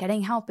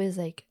getting help is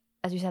like,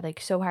 as you said,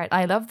 like so hard.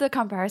 I love the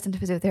comparison to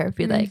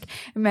physiotherapy. Like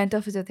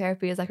mental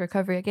physiotherapy is like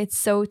recovery. Like it's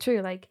so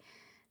true. Like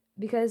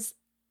because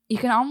you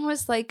can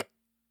almost like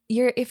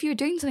if you're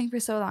doing something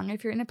for so long,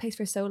 if you're in a place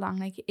for so long,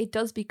 like it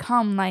does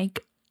become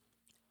like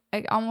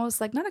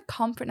almost like not a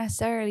comfort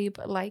necessarily,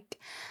 but like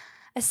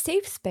a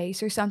safe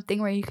space or something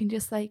where you can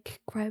just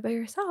like cry by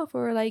yourself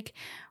or like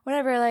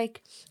whatever.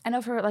 Like I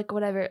know for like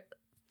whatever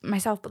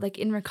myself, but like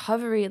in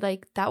recovery,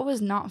 like that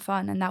was not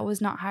fun and that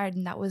was not hard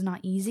and that was not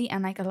easy,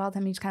 and like a lot of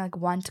time you just kind of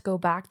like want to go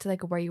back to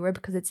like where you were,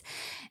 because it's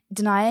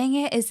denying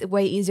it is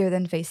way easier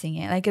than facing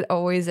it. Like it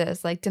always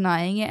is. Like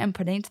denying it and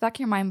putting it to the back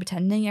of your mind,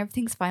 pretending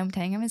everything's fine,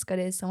 pretending everything's good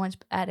is so much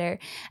better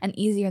and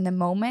easier in the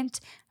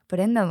moment. But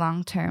in the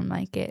long term,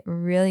 like it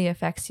really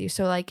affects you.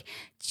 So like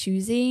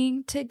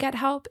choosing to get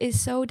help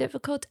is so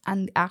difficult,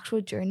 and the actual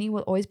journey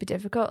will always be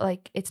difficult.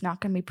 Like it's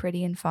not going to be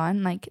pretty and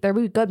fun. Like there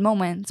will be good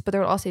moments, but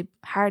there will also be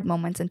hard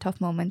moments and tough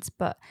moments.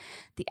 But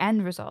the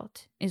end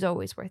result is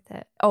always worth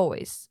it.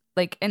 Always.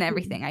 Like in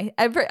everything. I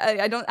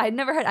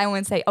never heard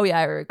anyone say, oh yeah,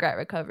 I regret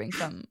recovering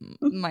from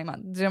my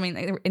mom. Do you know what I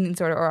mean? Like, in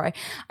sort of, or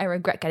I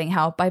regret getting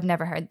help. I've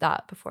never heard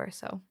that before.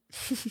 So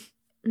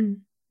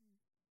Definitely.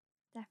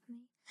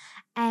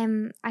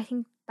 I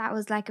think that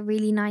was like a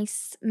really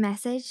nice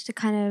message to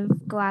kind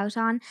of go out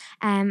on,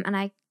 and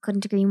I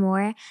couldn't agree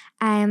more.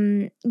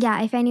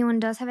 Yeah, if anyone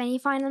does have any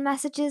final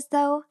messages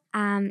though,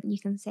 you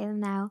can say them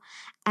now.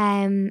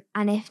 And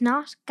if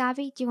not,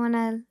 Gabby, do you want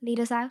to lead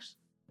us out?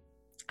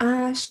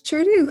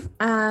 Sure do.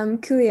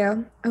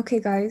 Coolio. Okay,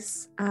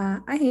 guys.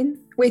 Ahin.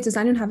 Wait, does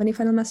anyone have any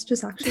final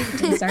messages actually?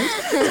 Can we start?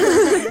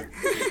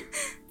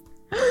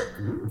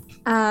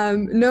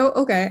 No.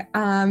 Okay.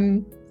 I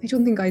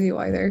don't think I do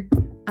either.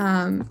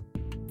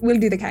 We'll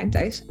do the count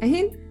out.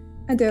 Ahin,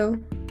 a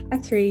do, a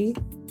 3.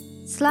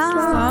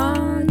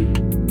 Slán.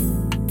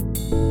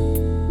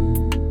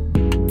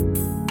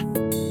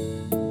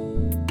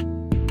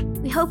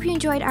 We hope you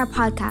enjoyed our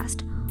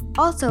podcast.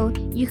 Also,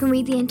 you can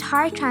read the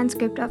entire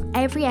transcript of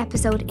every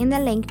episode in the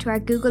link to our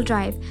Google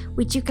Drive,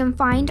 which you can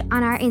find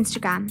on our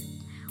Instagram.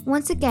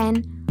 Once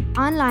again,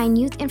 online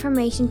youth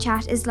information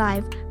chat is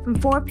live from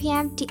 4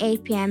 p.m. to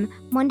 8 p.m.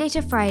 Monday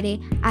to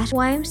Friday at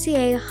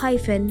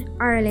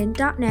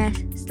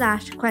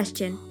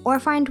ymca-ireland.net/question, or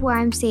find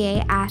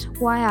YMCA at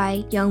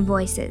YI Young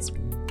Voices.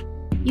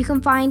 You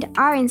can find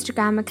our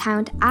Instagram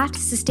account at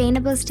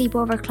Sustainable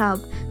Sleepover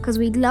Club, because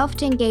we'd love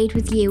to engage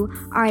with you,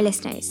 our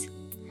listeners.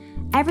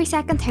 Every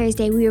second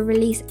Thursday we will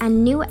release a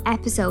new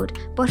episode,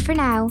 but for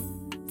now,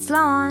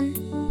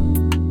 slán!